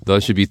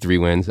those should be 3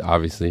 wins,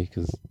 obviously,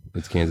 because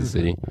it's Kansas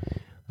City.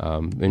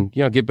 And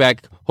get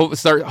back.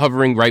 Start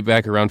hovering right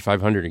back around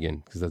 500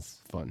 again, because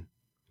that's fun.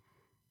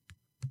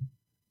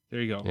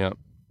 There you go. Yeah.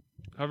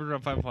 Hovered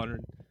around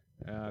 500.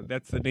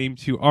 That's the name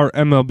to our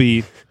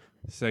MLB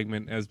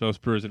segment, as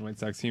both Brewers and White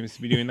Sox teams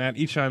to be doing that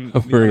each time.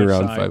 Hovering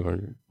around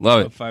 500.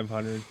 Love it.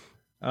 500.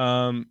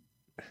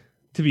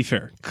 To be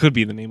fair, could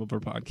be the name of our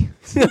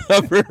podcast.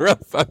 Hovering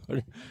around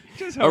 500.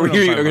 Are we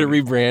going to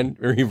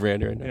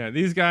rebrand right now? Yeah,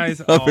 these guys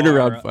hovering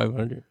around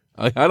 500.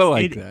 I don't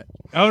like that.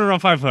 Hovering around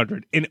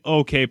 500. An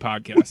okay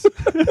podcast.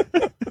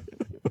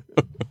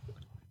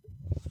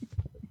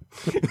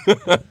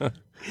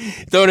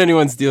 Don't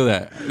anyone steal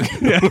that.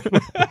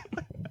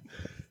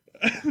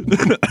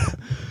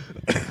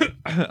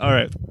 All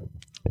right.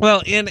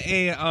 Well, in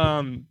a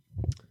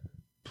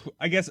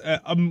I guess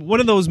one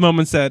of those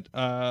moments that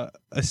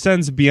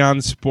ascends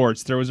beyond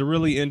sports, there was a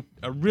really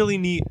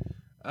neat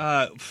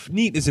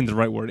neat isn't the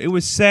right word. It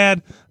was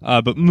sad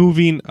but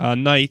moving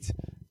night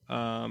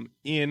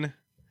in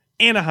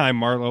Anaheim,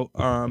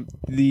 Marlo.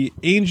 The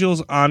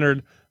Angels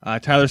honored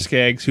Tyler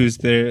Skaggs, who's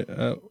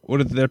their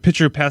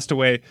pitcher who passed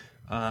away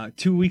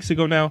 2 weeks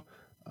ago now,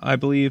 I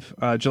believe,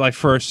 July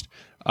 1st.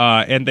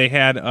 And they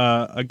had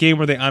a game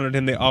where they honored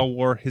him. They all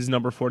wore his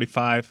number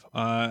 45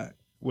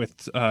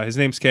 with his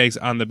name Skaggs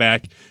on the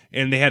back.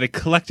 And they had a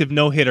collective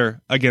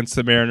no-hitter against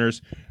the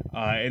Mariners.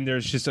 And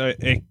there's just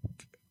a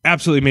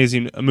absolutely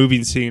amazing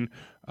moving scene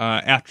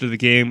after the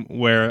game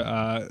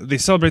where they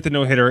celebrate the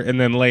no-hitter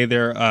and then lay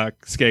their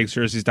Skaggs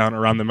jerseys down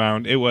around the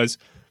mound. It was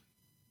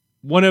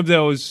one of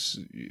those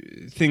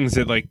things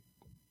that like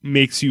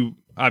makes you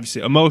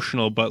obviously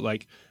emotional, but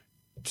like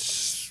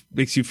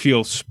makes you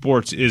feel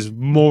sports is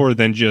more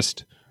than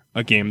just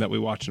a game that we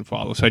watch and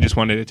follow. So I just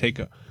wanted to take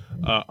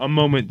a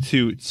moment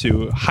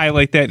to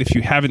highlight that. If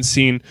you haven't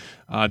seen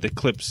the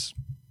clips,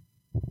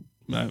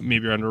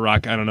 maybe you're under a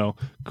rock, I don't know,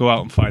 go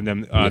out and find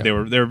them. They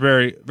were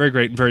very, very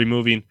great and very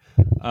moving.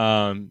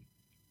 And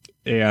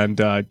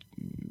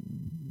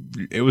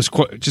it was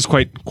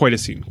quite a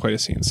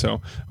scene.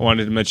 So I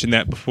wanted to mention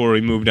that before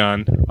we moved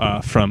on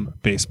from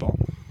baseball.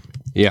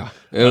 Yeah,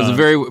 it was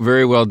very,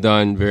 very well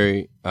done.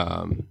 Very,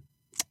 like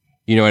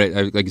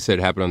you said,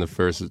 it happened on the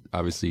first.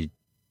 Obviously,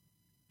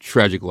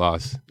 tragic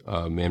loss,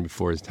 man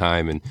before his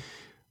time, and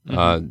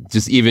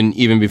just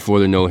even before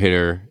the no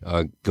hitter,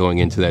 going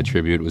into that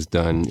tribute was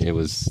done. It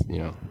was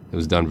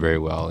done very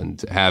well, and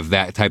to have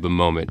that type of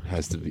moment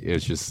has to be.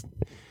 It's just,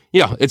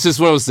 it's just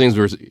one of those things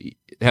where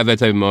have that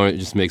type of moment, it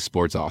just makes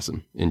sports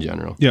awesome in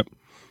general. Yep.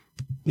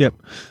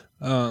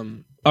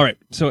 All right.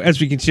 So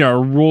as we continue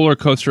our roller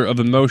coaster of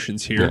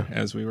emotions here,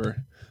 as we were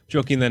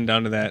joking then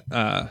down to that,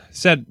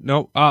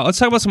 let's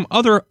talk about some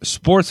other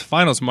sports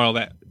finals, Marl,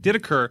 that did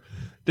occur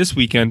this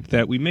weekend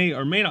that we may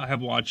or may not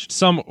have watched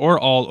some or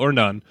all or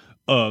none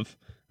of.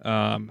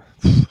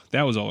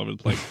 That was all over the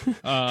place.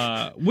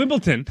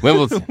 Wimbledon.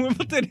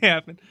 Wimbledon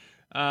happened.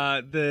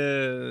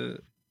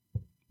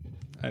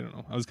 I don't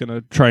know. I was going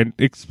to try and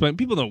explain.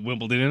 People know what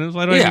Wimbledon is.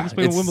 Why do I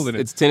explain what Wimbledon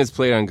is? It's tennis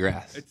played on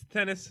grass. It's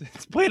tennis.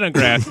 It's played on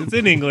grass. It's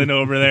in England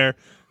over there.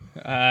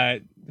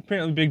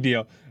 Apparently big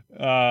deal.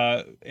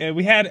 And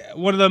we had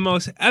one of the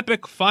most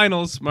epic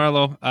finals,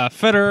 Marlo.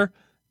 Federer,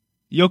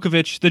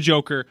 Djokovic, the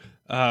Joker,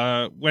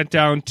 went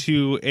down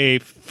to a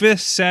fifth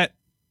set,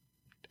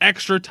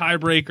 extra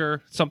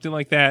tiebreaker, something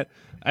like that.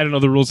 I don't know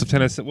the rules of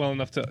tennis well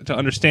enough to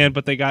understand,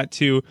 but they got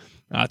to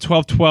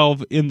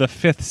 12-12 in the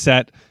fifth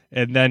set,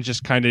 and then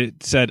just kind of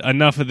said,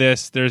 enough of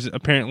this. There's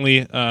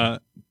apparently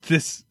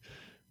this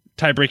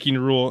tie-breaking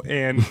rule,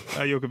 and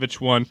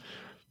Djokovic won.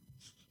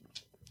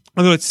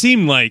 Although it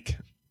seemed like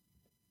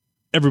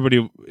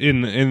everybody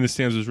in the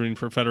stands was rooting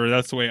for Federer.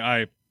 That's the way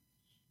I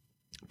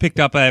picked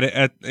up at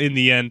it in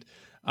the end.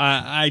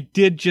 I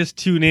did just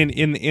tune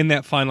in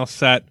that final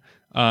set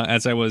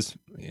as I was,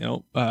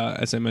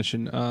 as I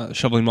mentioned,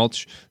 shoveling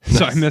mulch.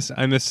 So I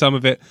missed some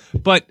of it,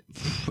 but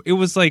it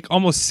was like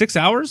almost 6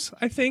 hours.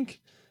 I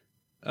think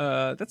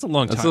that's a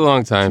long time. That's a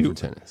long time for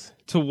tennis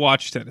to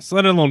watch tennis,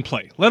 let alone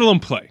play.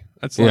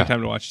 That's a long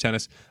time to watch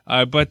tennis.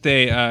 But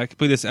they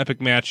completed this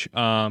epic match.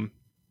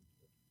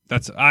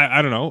 That's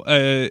I don't know.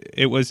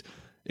 It was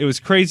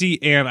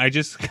crazy, and I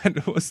just kind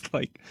of was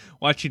like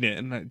watching it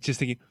and just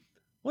thinking,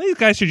 well, these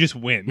guys should just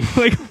win.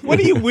 Like, what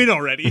do you win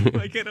already?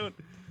 Like, I don't.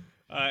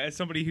 As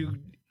somebody who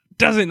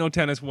doesn't know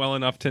tennis well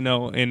enough to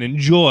know and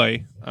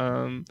enjoy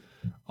a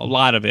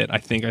lot of it, I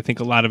think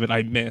a lot of it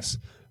I miss.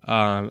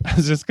 I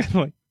was just kind of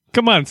like,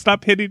 come on,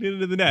 stop hitting it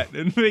into the net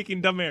and making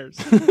dumb errors.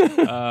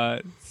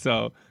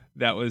 So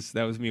that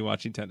was me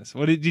watching tennis.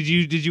 What did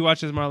you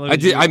watch this,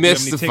 Marlon? I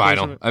missed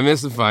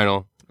the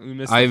final.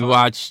 I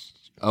watched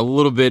a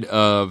little bit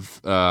of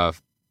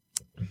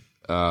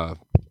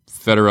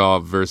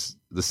Federer versus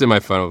the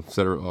semifinal.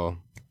 Federer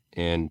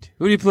and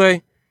who do you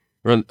play?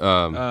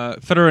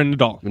 Federer and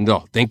Nadal.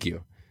 Nadal, thank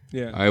you.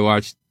 Yeah, I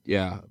watched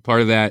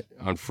part of that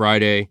on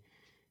Friday.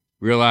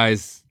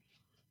 Realized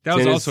that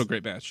was also a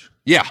great match.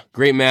 Yeah,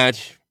 great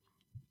match.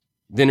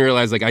 Didn't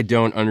realize I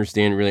don't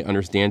really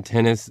understand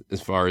tennis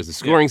as far as the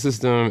scoring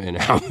system and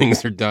how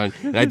things are done.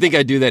 And I think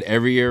I do that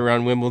every year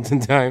around Wimbledon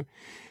time.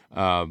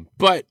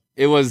 But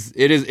it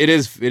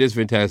is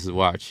fantastic to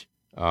watch.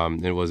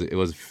 It was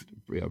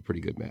a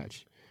pretty good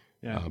match.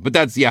 Yeah. But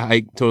that's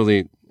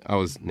I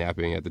was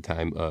napping at the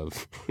time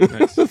of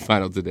the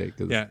final today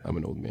because I'm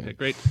an old man. Yeah,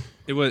 great.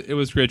 It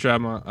was great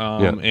drama.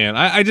 And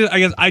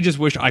I just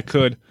wish I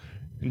could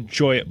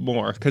enjoy it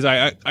more because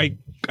I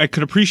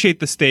could appreciate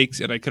the stakes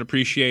and I could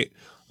appreciate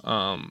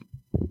Federer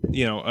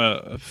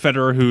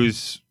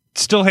who's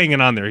still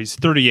hanging on there. He's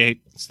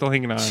 38, still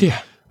hanging on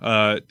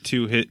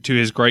to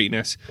his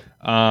greatness.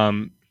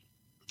 But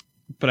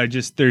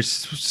there's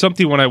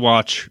something when I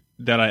watch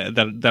that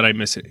I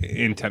miss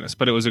in tennis.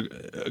 But it was a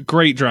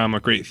great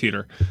drama, great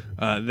theater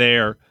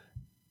there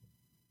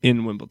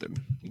in Wimbledon,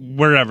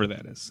 wherever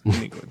that is in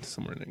England,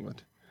 somewhere in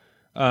England.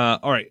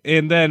 All right,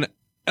 and then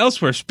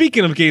elsewhere,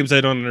 speaking of games I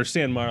don't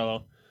understand,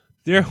 Marlo,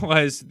 there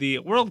was the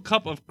World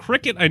Cup of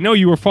Cricket. I know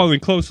you were following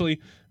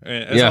closely,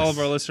 as all of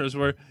our listeners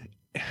were.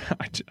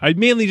 I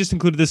mainly just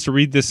included this to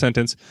read this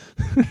sentence.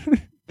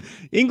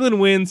 England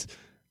wins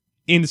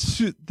in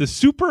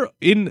super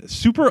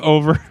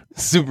over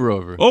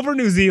over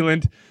New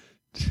Zealand.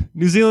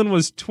 New Zealand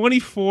was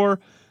 200.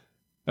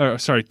 Oh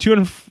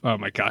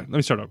my God, let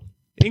me start over.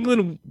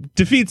 England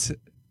defeats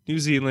New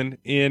Zealand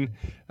in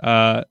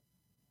the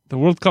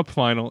World Cup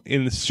final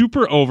in the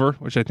super over,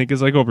 which I think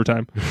is like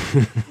overtime.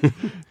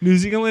 New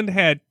Zealand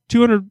had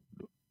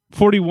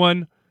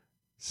 241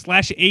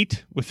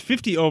 /8 with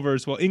 50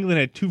 overs, while England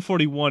had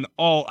 241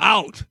 all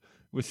out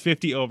with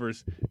 50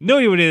 overs. No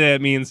idea what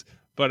that means,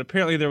 but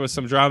apparently there was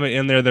some drama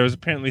in there. There was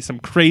apparently some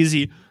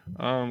crazy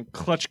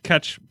clutch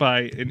catch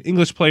by an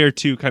English player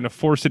to kind of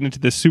force it into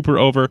this super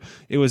over.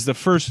 It was the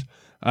first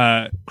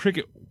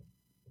cricket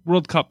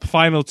World Cup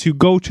final to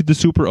go to the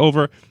super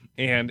over,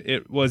 and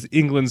it was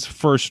England's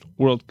first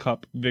World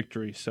Cup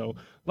victory. So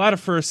a lot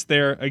of firsts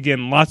there.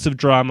 Again, lots of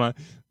drama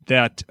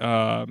that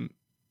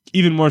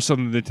even more so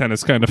than the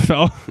tennis kind of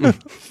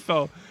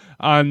fell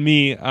on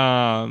me.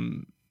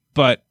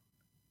 But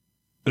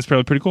it's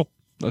probably pretty cool.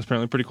 That's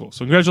apparently pretty cool. So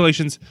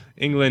congratulations,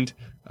 England.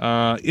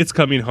 It's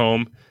coming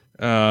home.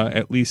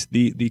 At least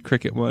the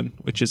cricket one,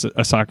 which is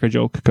a soccer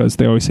joke because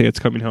they always say it's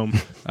coming home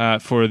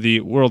for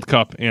the World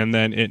Cup, and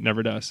then it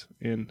never does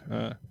in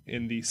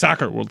the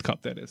soccer World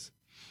Cup, that is.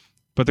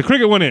 But the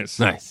cricket one is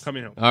nice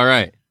coming home. All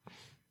right.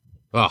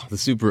 Oh, the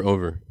super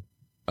over.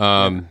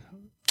 I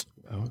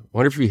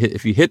wonder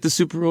if you hit the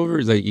super over,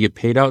 is that you get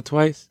paid out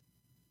twice?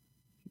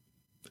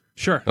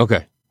 Sure.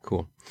 Okay.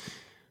 Cool.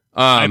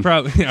 I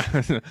probably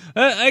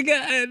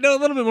I know a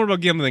little bit more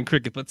about gambling than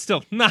cricket, but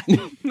still not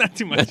too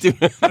much.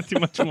 Not too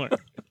much more.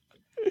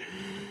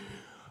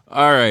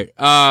 All right,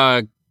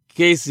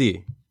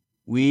 Casey,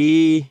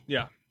 Did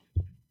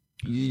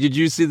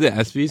you see the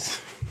ESPYs?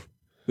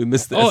 We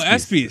missed the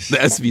ESPYs. The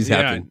ESPYs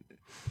happened.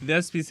 The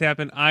ESPYs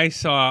happened. I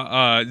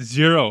saw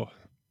zero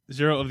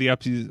of the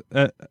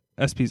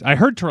ESPYs. I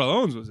heard Terrell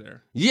Owens was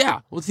there.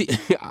 Yeah. Well, see,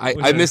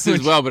 I missed it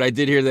as well, but I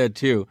did hear that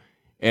too.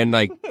 And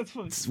like,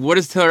 what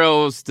is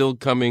Terrell still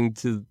coming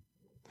to?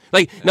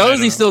 Like, not only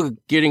is he still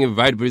getting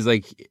invited, but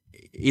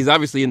he's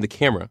obviously in the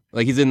camera.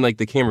 Like, he's in like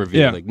the camera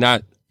view. Yeah. Like,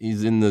 not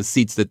he's in the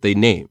seats that they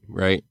name,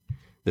 right?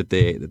 That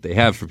they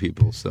have for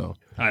people. So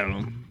I don't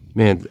know,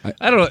 man.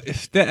 I don't know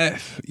if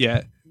that.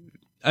 Yeah,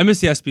 I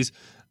missed the ESPYs.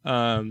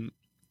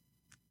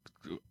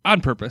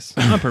 On purpose.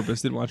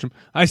 Didn't watch them.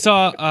 I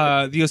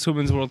saw the U.S.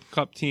 Women's World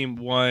Cup team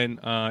won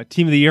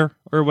Team of the Year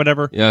or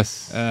whatever.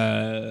 Yes.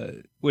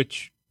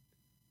 Which.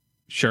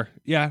 Sure.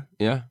 Yeah.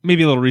 Yeah.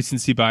 Maybe a little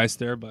recency bias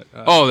there, but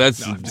that's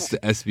just the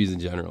ESPYs in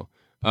general.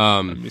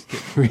 I'm just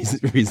kidding.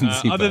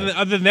 Recency bias.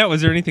 Other than that,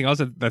 was there anything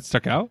else that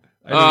stuck out?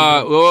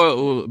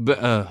 Giannis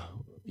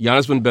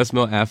won Best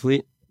Male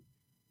Athlete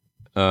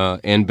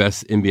and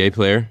Best NBA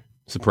Player.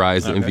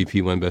 Surprise! The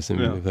MVP won Best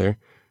NBA Player.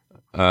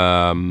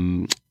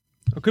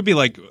 It could be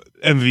like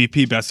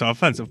MVP Best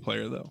Offensive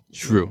Player though.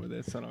 True.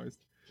 That's not always.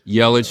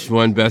 Yelich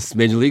won Best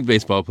Major League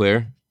Baseball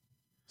Player.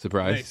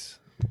 Surprise! Nice.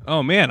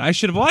 Oh man, I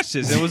should have watched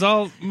this. It was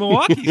all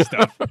Milwaukee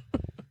stuff.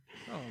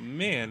 Oh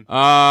man.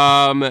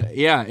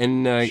 Yeah,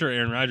 and I'm sure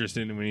Aaron Rodgers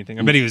didn't do anything.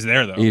 I bet he was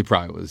there though. He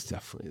probably was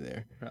definitely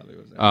there.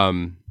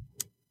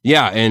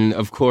 Yeah, and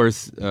of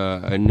course,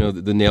 I know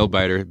that the nail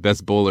biter,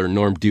 best bowler,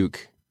 Norm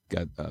Duke,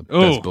 got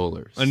best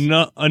bowlers.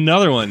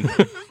 Another one.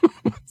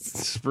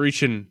 It's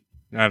reaching,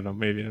 I don't know,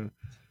 maybe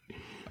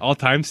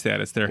all-time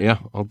status there. Yeah,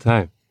 all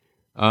time.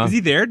 Is he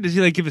there? Does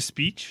he give a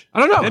speech? I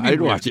don't know. I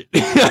didn't watch it.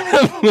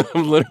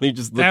 I'm literally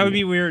just looking. That would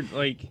be weird.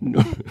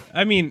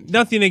 I mean,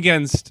 nothing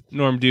against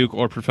Norm Duke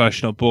or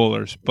professional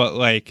bowlers, but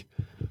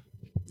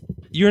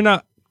you're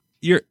not.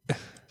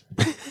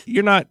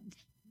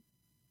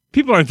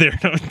 People aren't there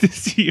to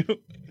see you.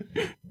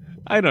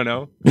 I don't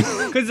know.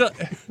 Because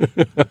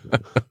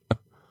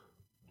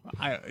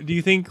do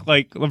you think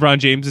LeBron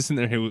James is in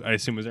there? Who I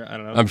assume was there. I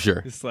don't know. I'm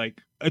sure. It's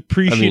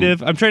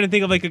appreciative. I'm trying to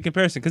think of a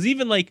comparison because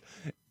even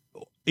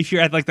if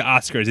you're at the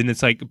Oscars and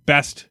it's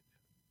best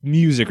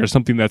music or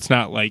something that's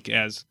not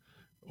as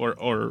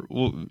or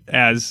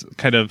as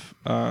kind of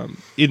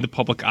in the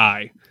public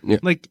eye. Yeah.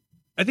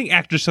 I think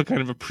actors still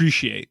kind of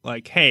appreciate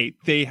hey,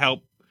 they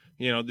help.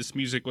 This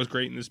music was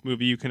great in this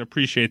movie. You can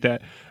appreciate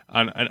that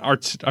on an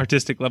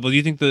artistic level. Do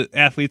you think the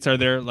athletes are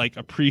there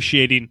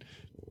appreciating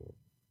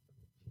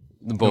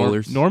the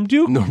bowlers? Norm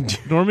Duke?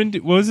 Norman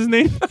Duke. What was his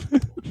name?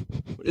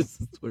 What is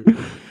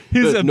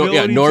his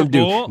ability Norm to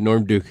Duke. bowl?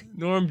 Norm Duke.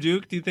 Norm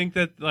Duke. Do you think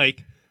that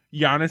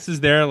Giannis is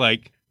there?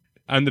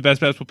 I'm the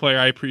best basketball player.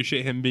 I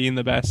appreciate him being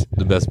the best.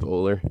 The best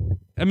bowler.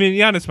 I mean,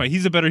 Giannis might.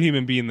 He's a better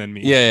human being than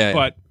me. Yeah.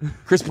 But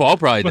Chris Paul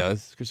probably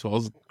does. Chris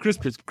Paul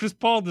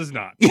does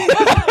not.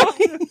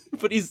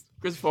 But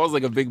Chris Paul's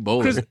a big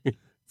bowler.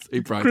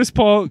 Chris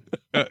Paul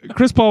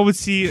would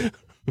see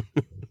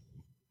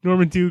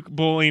Norman Duke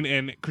bowling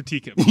and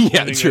critique him.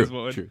 Yeah,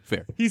 true,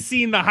 fair. He's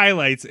seen the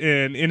highlights,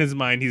 and in his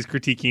mind, he's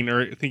critiquing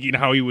or thinking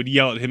how he would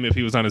yell at him if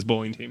he was on his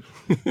bowling team.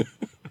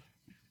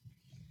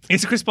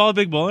 Is Chris Paul a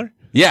big bowler?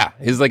 Yeah,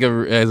 he's a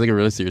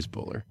really serious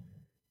bowler.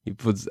 He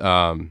puts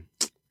on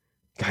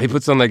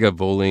a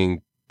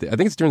bowling. I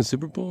think it's during the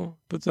Super Bowl.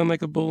 Puts on a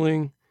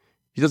bowling.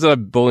 He does a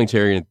bowling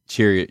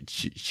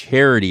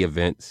charity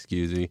event.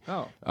 Excuse me.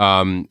 Oh.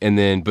 And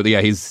then, but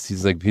yeah,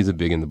 he's a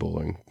big in the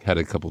bowling. Had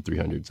a couple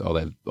 300s, all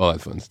that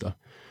fun stuff.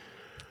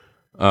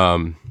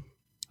 I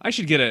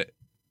should get it.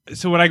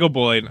 So when I go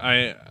bowling,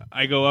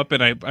 I go up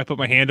and I put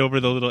my hand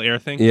over the little air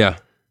thing. Yeah.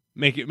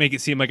 Make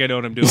it seem like I know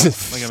what I'm doing.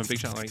 I'm a big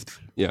shot.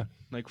 Yeah.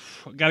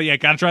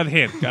 Gotta try the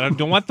hand.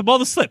 Don't want the ball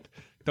to slip.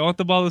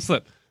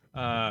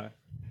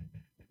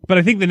 But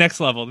I think the next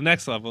level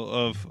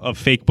of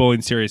fake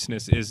bowling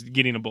seriousness is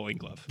getting a bowling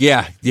glove.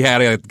 Yeah,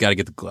 I gotta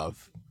get the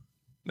glove.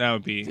 That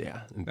would be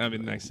the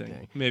next thing.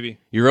 Okay. Maybe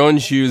Your own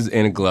shoes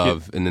and a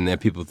glove, and then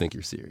people think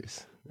you're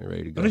serious. They're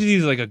ready to go. What if you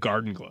use like a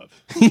garden glove?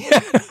 Yeah.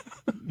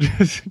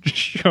 Just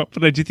show up.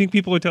 But do you think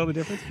people would tell the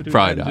difference between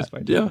Probably that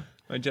and not. just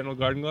my general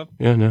garden glove?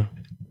 Yeah, no.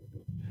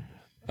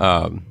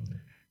 I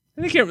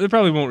think they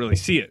probably won't really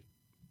see it,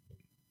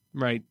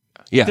 right?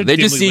 Yeah, They're they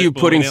just see dimly you lit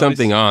putting bowling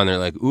something on. They're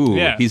like, ooh,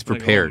 Yeah, he's like, oh,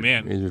 prepared.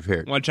 man. He's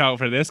prepared. Watch out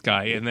for this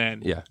guy, and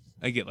then Yeah.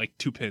 I get like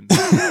 2 pins.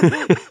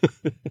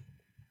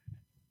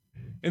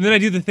 And then I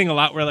do the thing a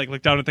lot where I like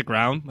look down at the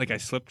ground, like I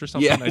slipped or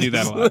something. Yeah. I do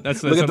that a lot.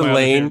 That's Look at the my other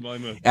lane. favorite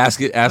bowling move. Ask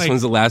Like-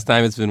 when's the last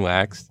time it's been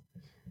waxed.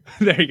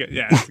 There you go.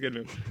 Yeah, that's a good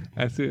move.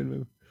 That's a good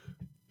move.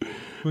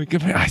 Like,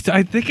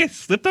 I think I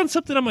slipped on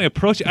something on my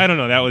approach. I don't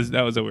know. That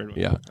was a weird one.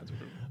 Yeah. That's a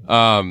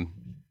weird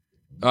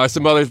one.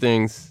 Some other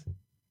things.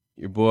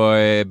 Your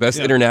boy, best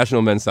Yeah.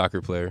 international men's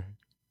soccer player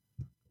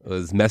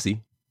was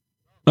Messi.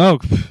 Oh,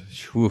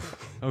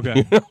 Oof.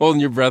 okay. Holding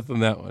your breath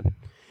on that one.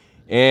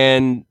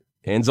 And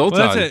Zoltan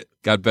Well, that's it.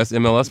 got best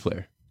MLS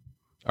player.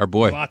 Our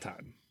boy.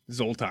 Zoltan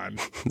Zoltan.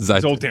 from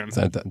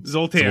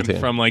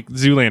like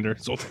Zoolander.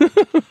 Zoltan.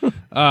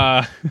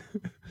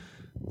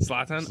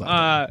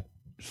 Zlatan.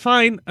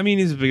 Fine. I mean,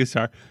 he's the biggest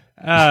star.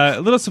 A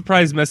little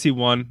surprised Messi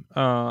won.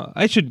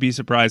 I should be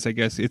surprised, I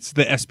guess. It's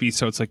the SB,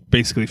 so it's like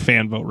basically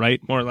fan vote,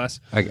 right? More or less.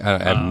 I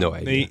have no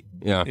idea.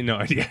 Yeah. No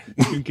idea.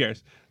 Who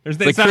cares? There's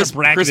It's like not a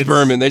bracket. Chris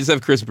Berman. They just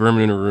have Chris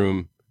Berman in a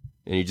room,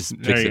 and he just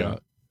There picks you it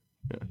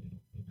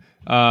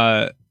go.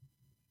 out.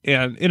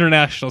 And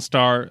international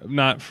star,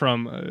 not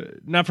from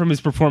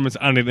his performance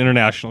on an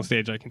international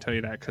stage. I can tell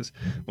you that because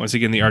once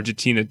again, the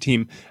Argentina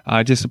team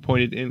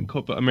disappointed in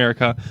Copa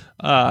America.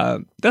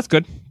 That's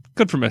good.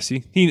 Good for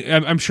Messi.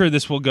 I'm sure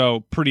this will go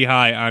pretty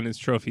high on his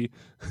trophy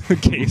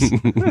case,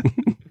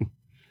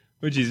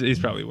 which he's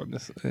probably won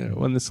this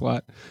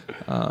slot.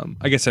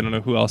 I guess I don't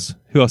know who else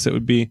it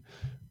would be.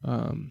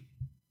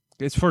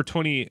 It's for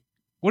 20.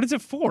 What is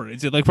it for?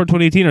 Is it like for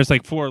 2018 or it's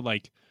like for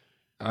like?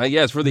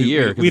 Yeah, it's for the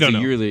year. 'cause we it's don't a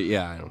know. yearly.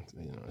 Yeah, I don't.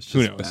 It's just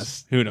Who knows?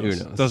 best. Who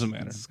knows? Doesn't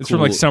matter. It's cool. from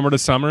like summer to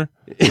summer.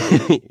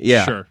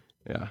 Yeah. Sure.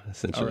 Yeah.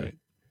 Essentially. All right.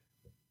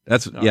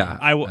 That's right.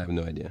 I have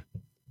no idea.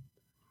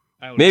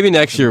 I Maybe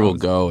next year we'll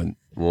go and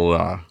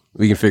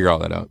we can figure all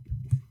that out.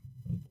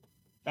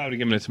 I would have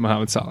given it to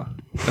Mohamed Salah.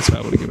 That's what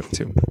I would have given it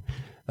to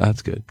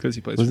That's good. because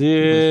he plays. Was for he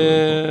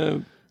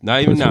Liverpool.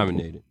 not even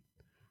nominated?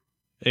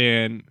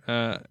 And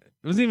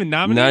wasn't even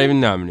nominated. Not even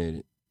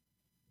nominated.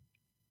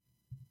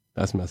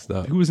 That's messed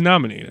up. Who was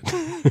nominated?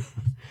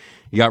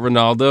 You got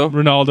Ronaldo.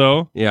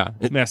 Ronaldo, Yeah.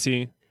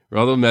 Messi.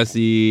 Ronaldo,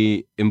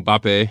 Messi,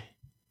 Mbappe,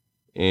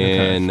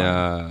 and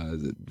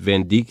Okay,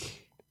 Van Dijk.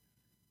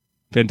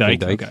 Van Dijk.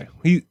 Van Dijk. Okay.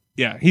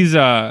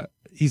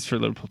 He's for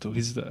Liverpool too.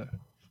 He's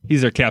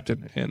their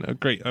captain and a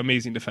great,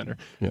 amazing defender.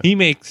 Yeah. He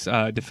makes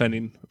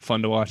defending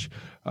fun to watch.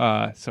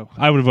 So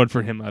I would vote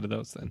for him out of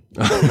those then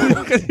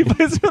because he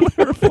plays for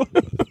Liverpool.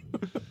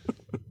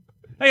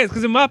 I guess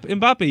because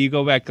Mbappe, you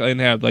go back and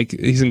have like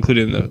he's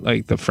included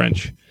in the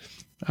French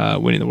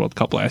winning the World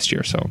Cup last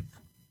year. So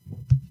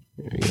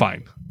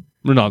fine.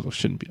 Ronaldo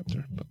shouldn't be up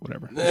there, but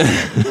whatever.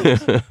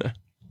 The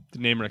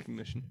name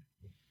recognition.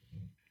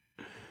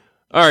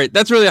 All right,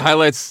 that's really the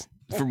highlights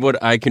from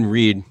what I can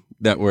read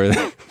that were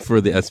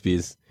for the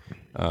ESPYs.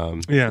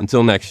 Yeah.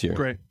 Until next year.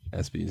 Great.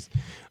 ESPYs.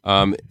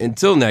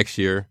 Until next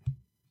year,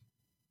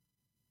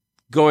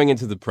 going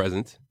into the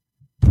present,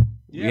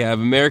 we have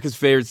America's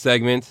favorite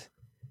segment.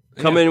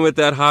 Come in with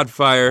that hot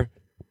fire.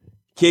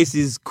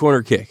 Casey's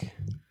corner kick.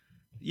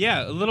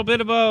 Yeah, a little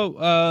bit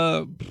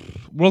about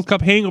World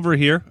Cup hangover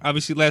here.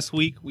 Obviously, last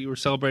week we were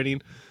celebrating.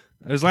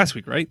 It was last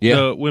week, right? Yeah.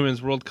 The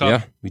Women's World Cup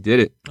Yeah, we did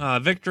it.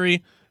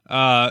 victory.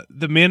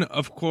 The men,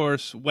 of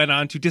course, went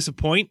on to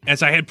disappoint,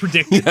 as I had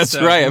predicted. That's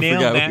So right. I nailed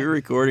forgot that. we were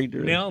recording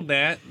during. Nailed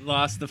that.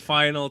 Lost the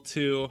final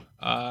to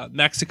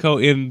Mexico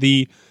in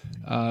the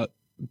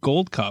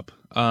Gold Cup.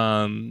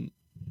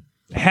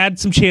 Had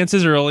some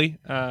chances early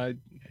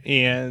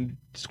and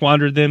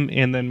squandered them,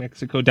 and then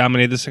Mexico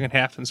dominated the second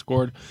half and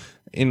scored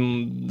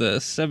in the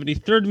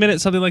 73rd minute,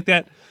 something like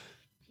that,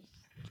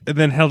 and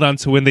then held on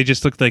to win. They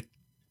just looked like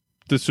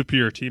the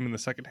superior team in the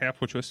second half,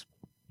 which was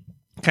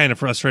kind of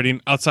frustrating.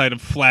 Outside of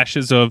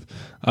flashes of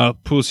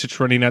Pulisic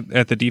running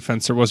at the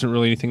defense, there wasn't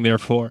really anything there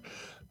for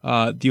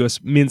the U.S.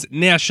 men's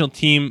national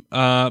team.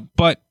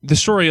 But the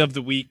story of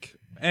the week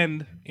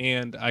and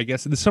I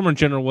guess the summer in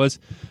general was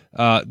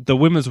the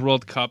Women's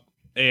World Cup.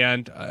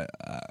 And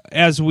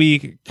as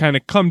we kind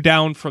of come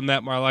down from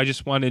that, Marla, I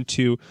just wanted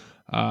to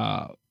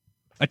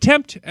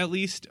attempt at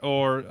least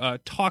or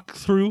talk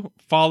through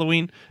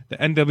following the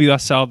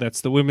NWSL. That's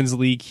the Women's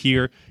League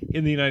here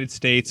in the United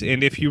States.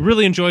 And if you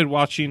really enjoyed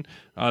watching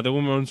the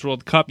Women's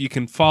World Cup, you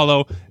can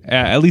follow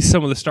at least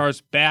some of the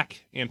stars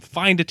back and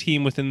find a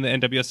team within the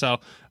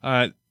NWSL.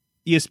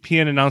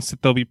 ESPN announced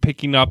that they'll be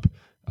picking up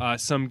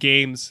some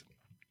games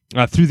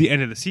through the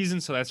end of the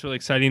season, so that's really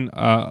exciting.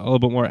 A little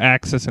bit more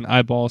access and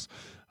eyeballs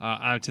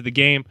onto the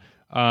game.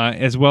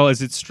 as well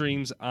as it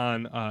streams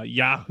on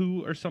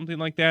Yahoo or something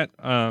like that.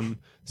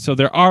 So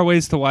there are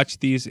ways to watch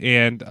these,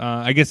 and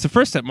I guess the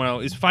first step,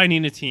 Marlo, is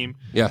finding a team.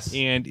 Yes.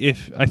 And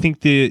I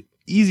think the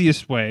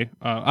easiest way,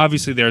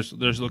 obviously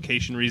there's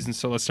location reasons,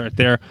 so let's start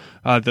there.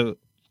 The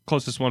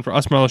closest one for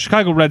us, Marlo,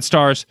 Chicago Red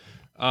Stars.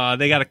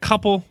 They got a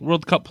couple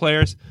World Cup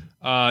players,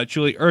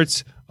 Julie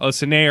Ertz,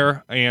 Alyssa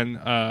Nair,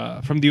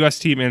 and from the U.S.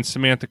 team, and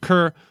Samantha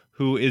Kerr,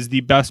 who is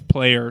the best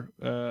player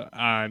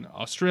on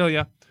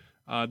Australia.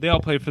 They all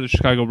play for the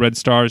Chicago Red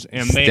Stars,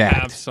 and they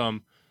have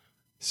some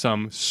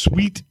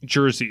sweet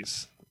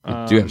jerseys.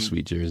 They do have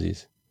sweet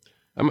jerseys.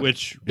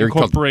 Which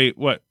incorporate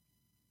what?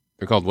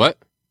 They're called what?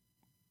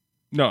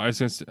 No, I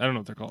don't know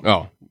what they're called.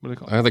 Oh. What are they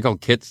called? Are they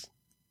called kits?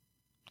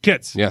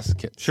 Kits. Yes,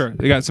 kits. Sure.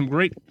 They got some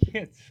great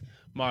kits,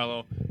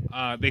 Marlo.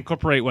 They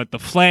incorporate what? The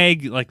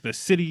flag, like the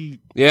city.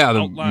 Yeah,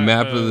 the outline,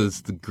 map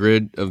of the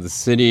grid of the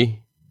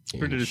city,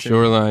 and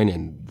shoreline,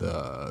 and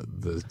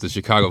the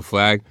Chicago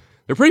flag.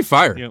 They're pretty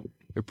fire. Yep.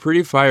 They're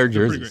pretty fire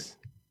jerseys.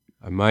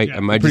 I might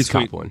just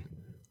cop one.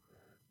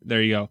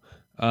 There you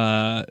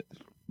go.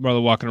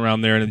 Marlo walking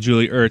around there in a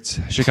Julie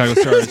Ertz Chicago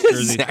Stars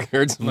jersey. Zach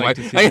Ertz white.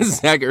 I got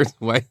Zach Ertz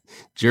white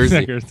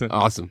jersey.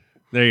 Awesome.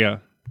 There you go.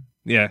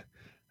 Yeah.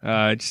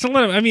 Just don't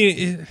let him. I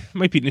mean, it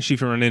might be an issue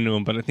if you run into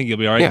him, but I think you'll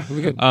be all right. Yeah, we'll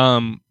be good.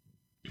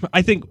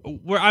 I think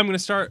where I'm going to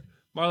start,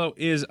 Marlo,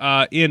 is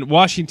in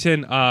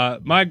Washington.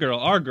 My girl,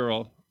 our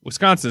girl,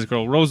 Wisconsin's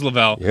girl, Rose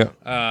Lavelle,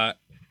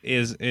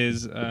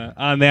 is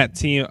on that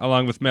team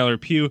along with Mallory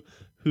Pugh,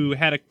 who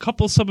had a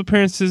couple sub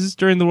appearances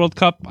during the World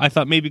Cup. I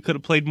thought maybe could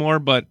have played more,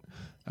 but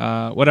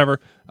whatever.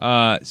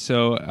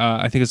 So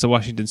I think it's the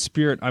Washington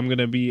Spirit. I'm going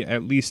to be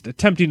at least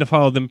attempting to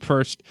follow them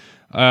first.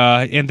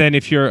 And then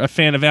if you're a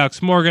fan of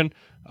Alex Morgan,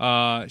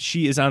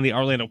 she is on the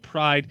Orlando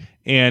Pride,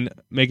 and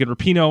Megan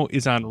Rapinoe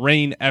is on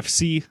Reign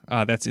FC.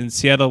 That's in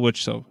Seattle,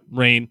 so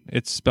Reign,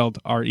 it's spelled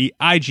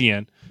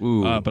REIGN.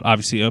 But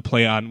obviously a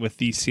play on with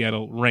the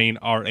Seattle Reign,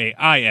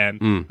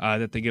 RAIN,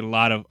 that they get a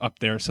lot of up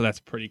there, so that's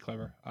pretty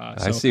clever.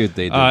 I see what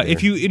they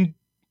did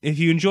if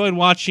you enjoyed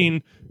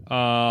watching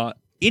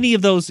any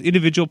of those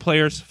individual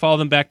players, follow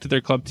them back to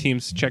their club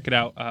teams. Check it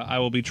out. I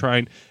will be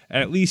trying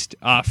at least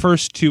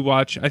first to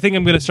watch. I think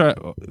I'm going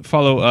to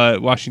follow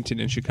Washington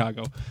and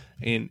Chicago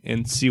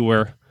and see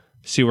where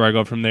I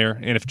go from there.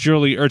 And if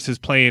Julie Ertz is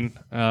playing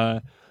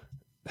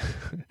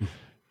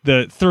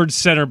the third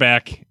center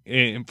back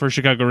for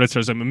Chicago Red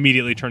Stars, I'm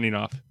immediately turning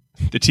off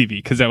the TV,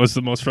 because that was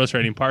the most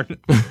frustrating part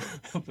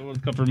of the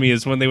World Cup for me,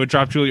 is when they would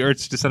drop Julie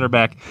Ertz to center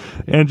back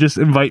and just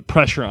invite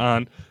pressure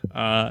on.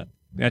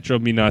 That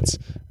drove me nuts,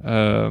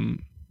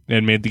 and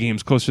made the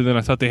games closer than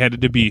I thought they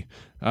had to be.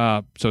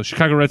 So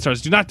Chicago Red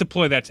Stars, do not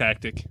deploy that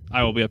tactic.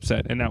 I will be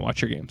upset and not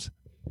watch your games.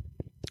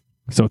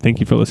 So thank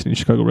you for listening to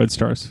Chicago Red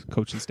Stars,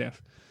 coach and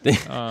staff.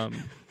 Other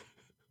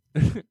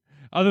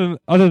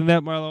than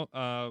that,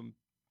 Marlo,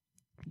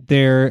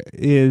 there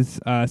is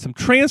some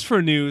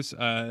transfer news.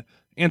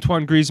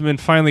 Antoine Griezmann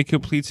finally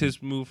completes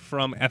his move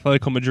from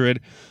Atletico Madrid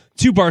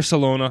to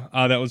Barcelona.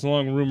 That was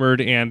long rumored,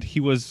 and he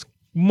was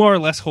more or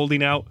less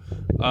holding out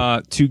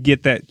to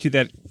get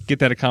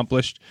that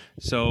accomplished.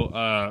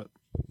 So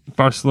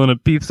Barcelona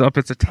beefs up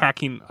its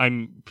attacking. I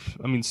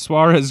mean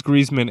Suarez,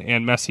 Griezmann,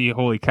 and Messi.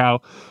 Holy cow!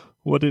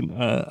 What an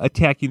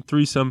attacking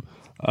threesome.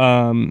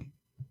 It'll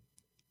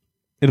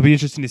be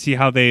interesting to see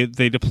how they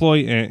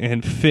deploy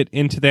and fit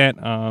into that.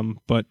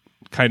 But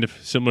kind of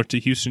similar to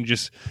Houston,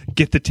 just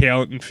get the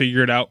talent and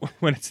figure it out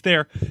when it's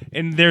there.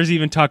 And there's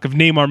even talk of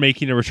Neymar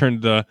making a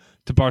return to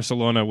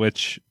Barcelona,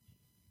 which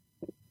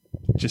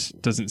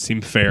just doesn't seem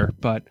fair.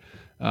 But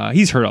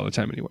he's hurt all the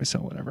time anyway, so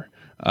whatever.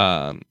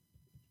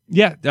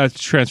 That's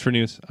transfer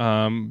news.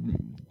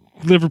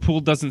 Liverpool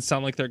doesn't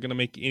sound like they're going to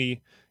make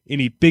any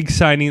big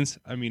signings.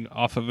 I mean,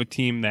 off of a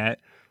team that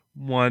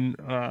won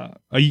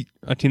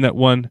a team that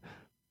won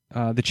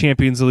the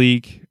Champions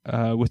League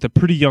with a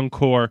pretty young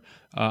core.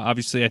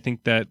 Obviously, I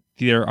think that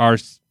there are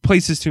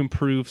places to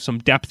improve, some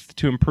depth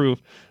to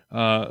improve.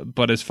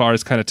 But as far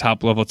as kind of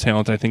top level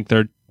talent, I think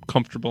they're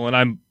comfortable, and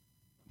I'm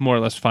more or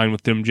less fine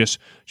with them just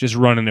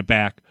running it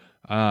back.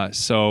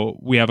 So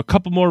we have a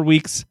couple more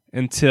weeks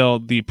until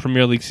the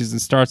Premier League season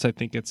starts. I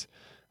think it's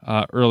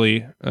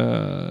early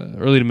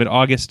to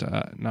mid-August.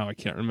 Now I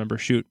can't remember.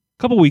 Shoot,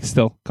 couple weeks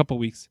until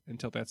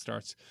that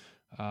starts.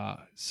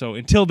 So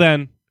until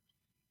then,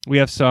 we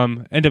have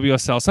some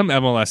NWSL, some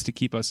MLS to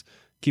keep us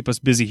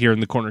busy here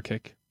in the corner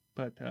kick.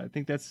 But I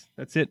think that's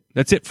it.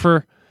 That's it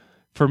for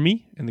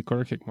me in the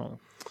corner kick model.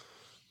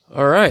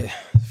 All right,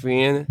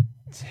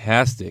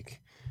 fantastic.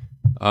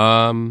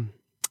 I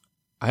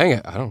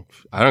don't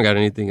got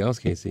anything else,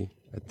 Casey.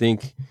 I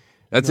think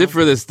that's it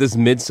for this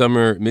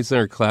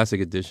midsummer classic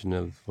edition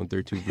of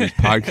 132 Breeze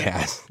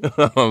podcast.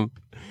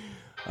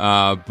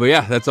 But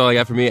yeah, that's all I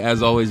got for me.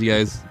 As always, you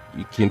guys,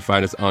 you can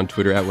find us on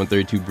Twitter at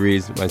 132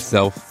 Breeze,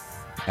 myself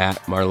at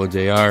Marlo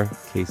JR,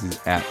 Casey's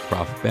at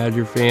Prof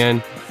Badger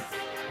Fan.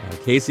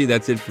 Casey,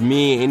 that's it for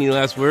me. Any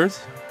last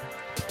words?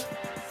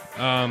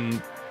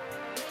 I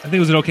think it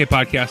was an okay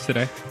podcast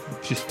today.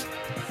 Just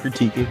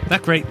critiquing.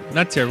 Not great,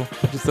 not terrible.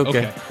 Just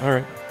okay. All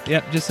right.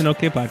 Yep, just an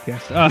okay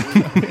podcast.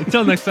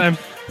 Until next time,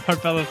 our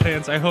fellow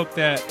fans, I hope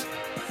that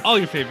all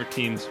your favorite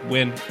teams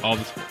win all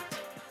the sports.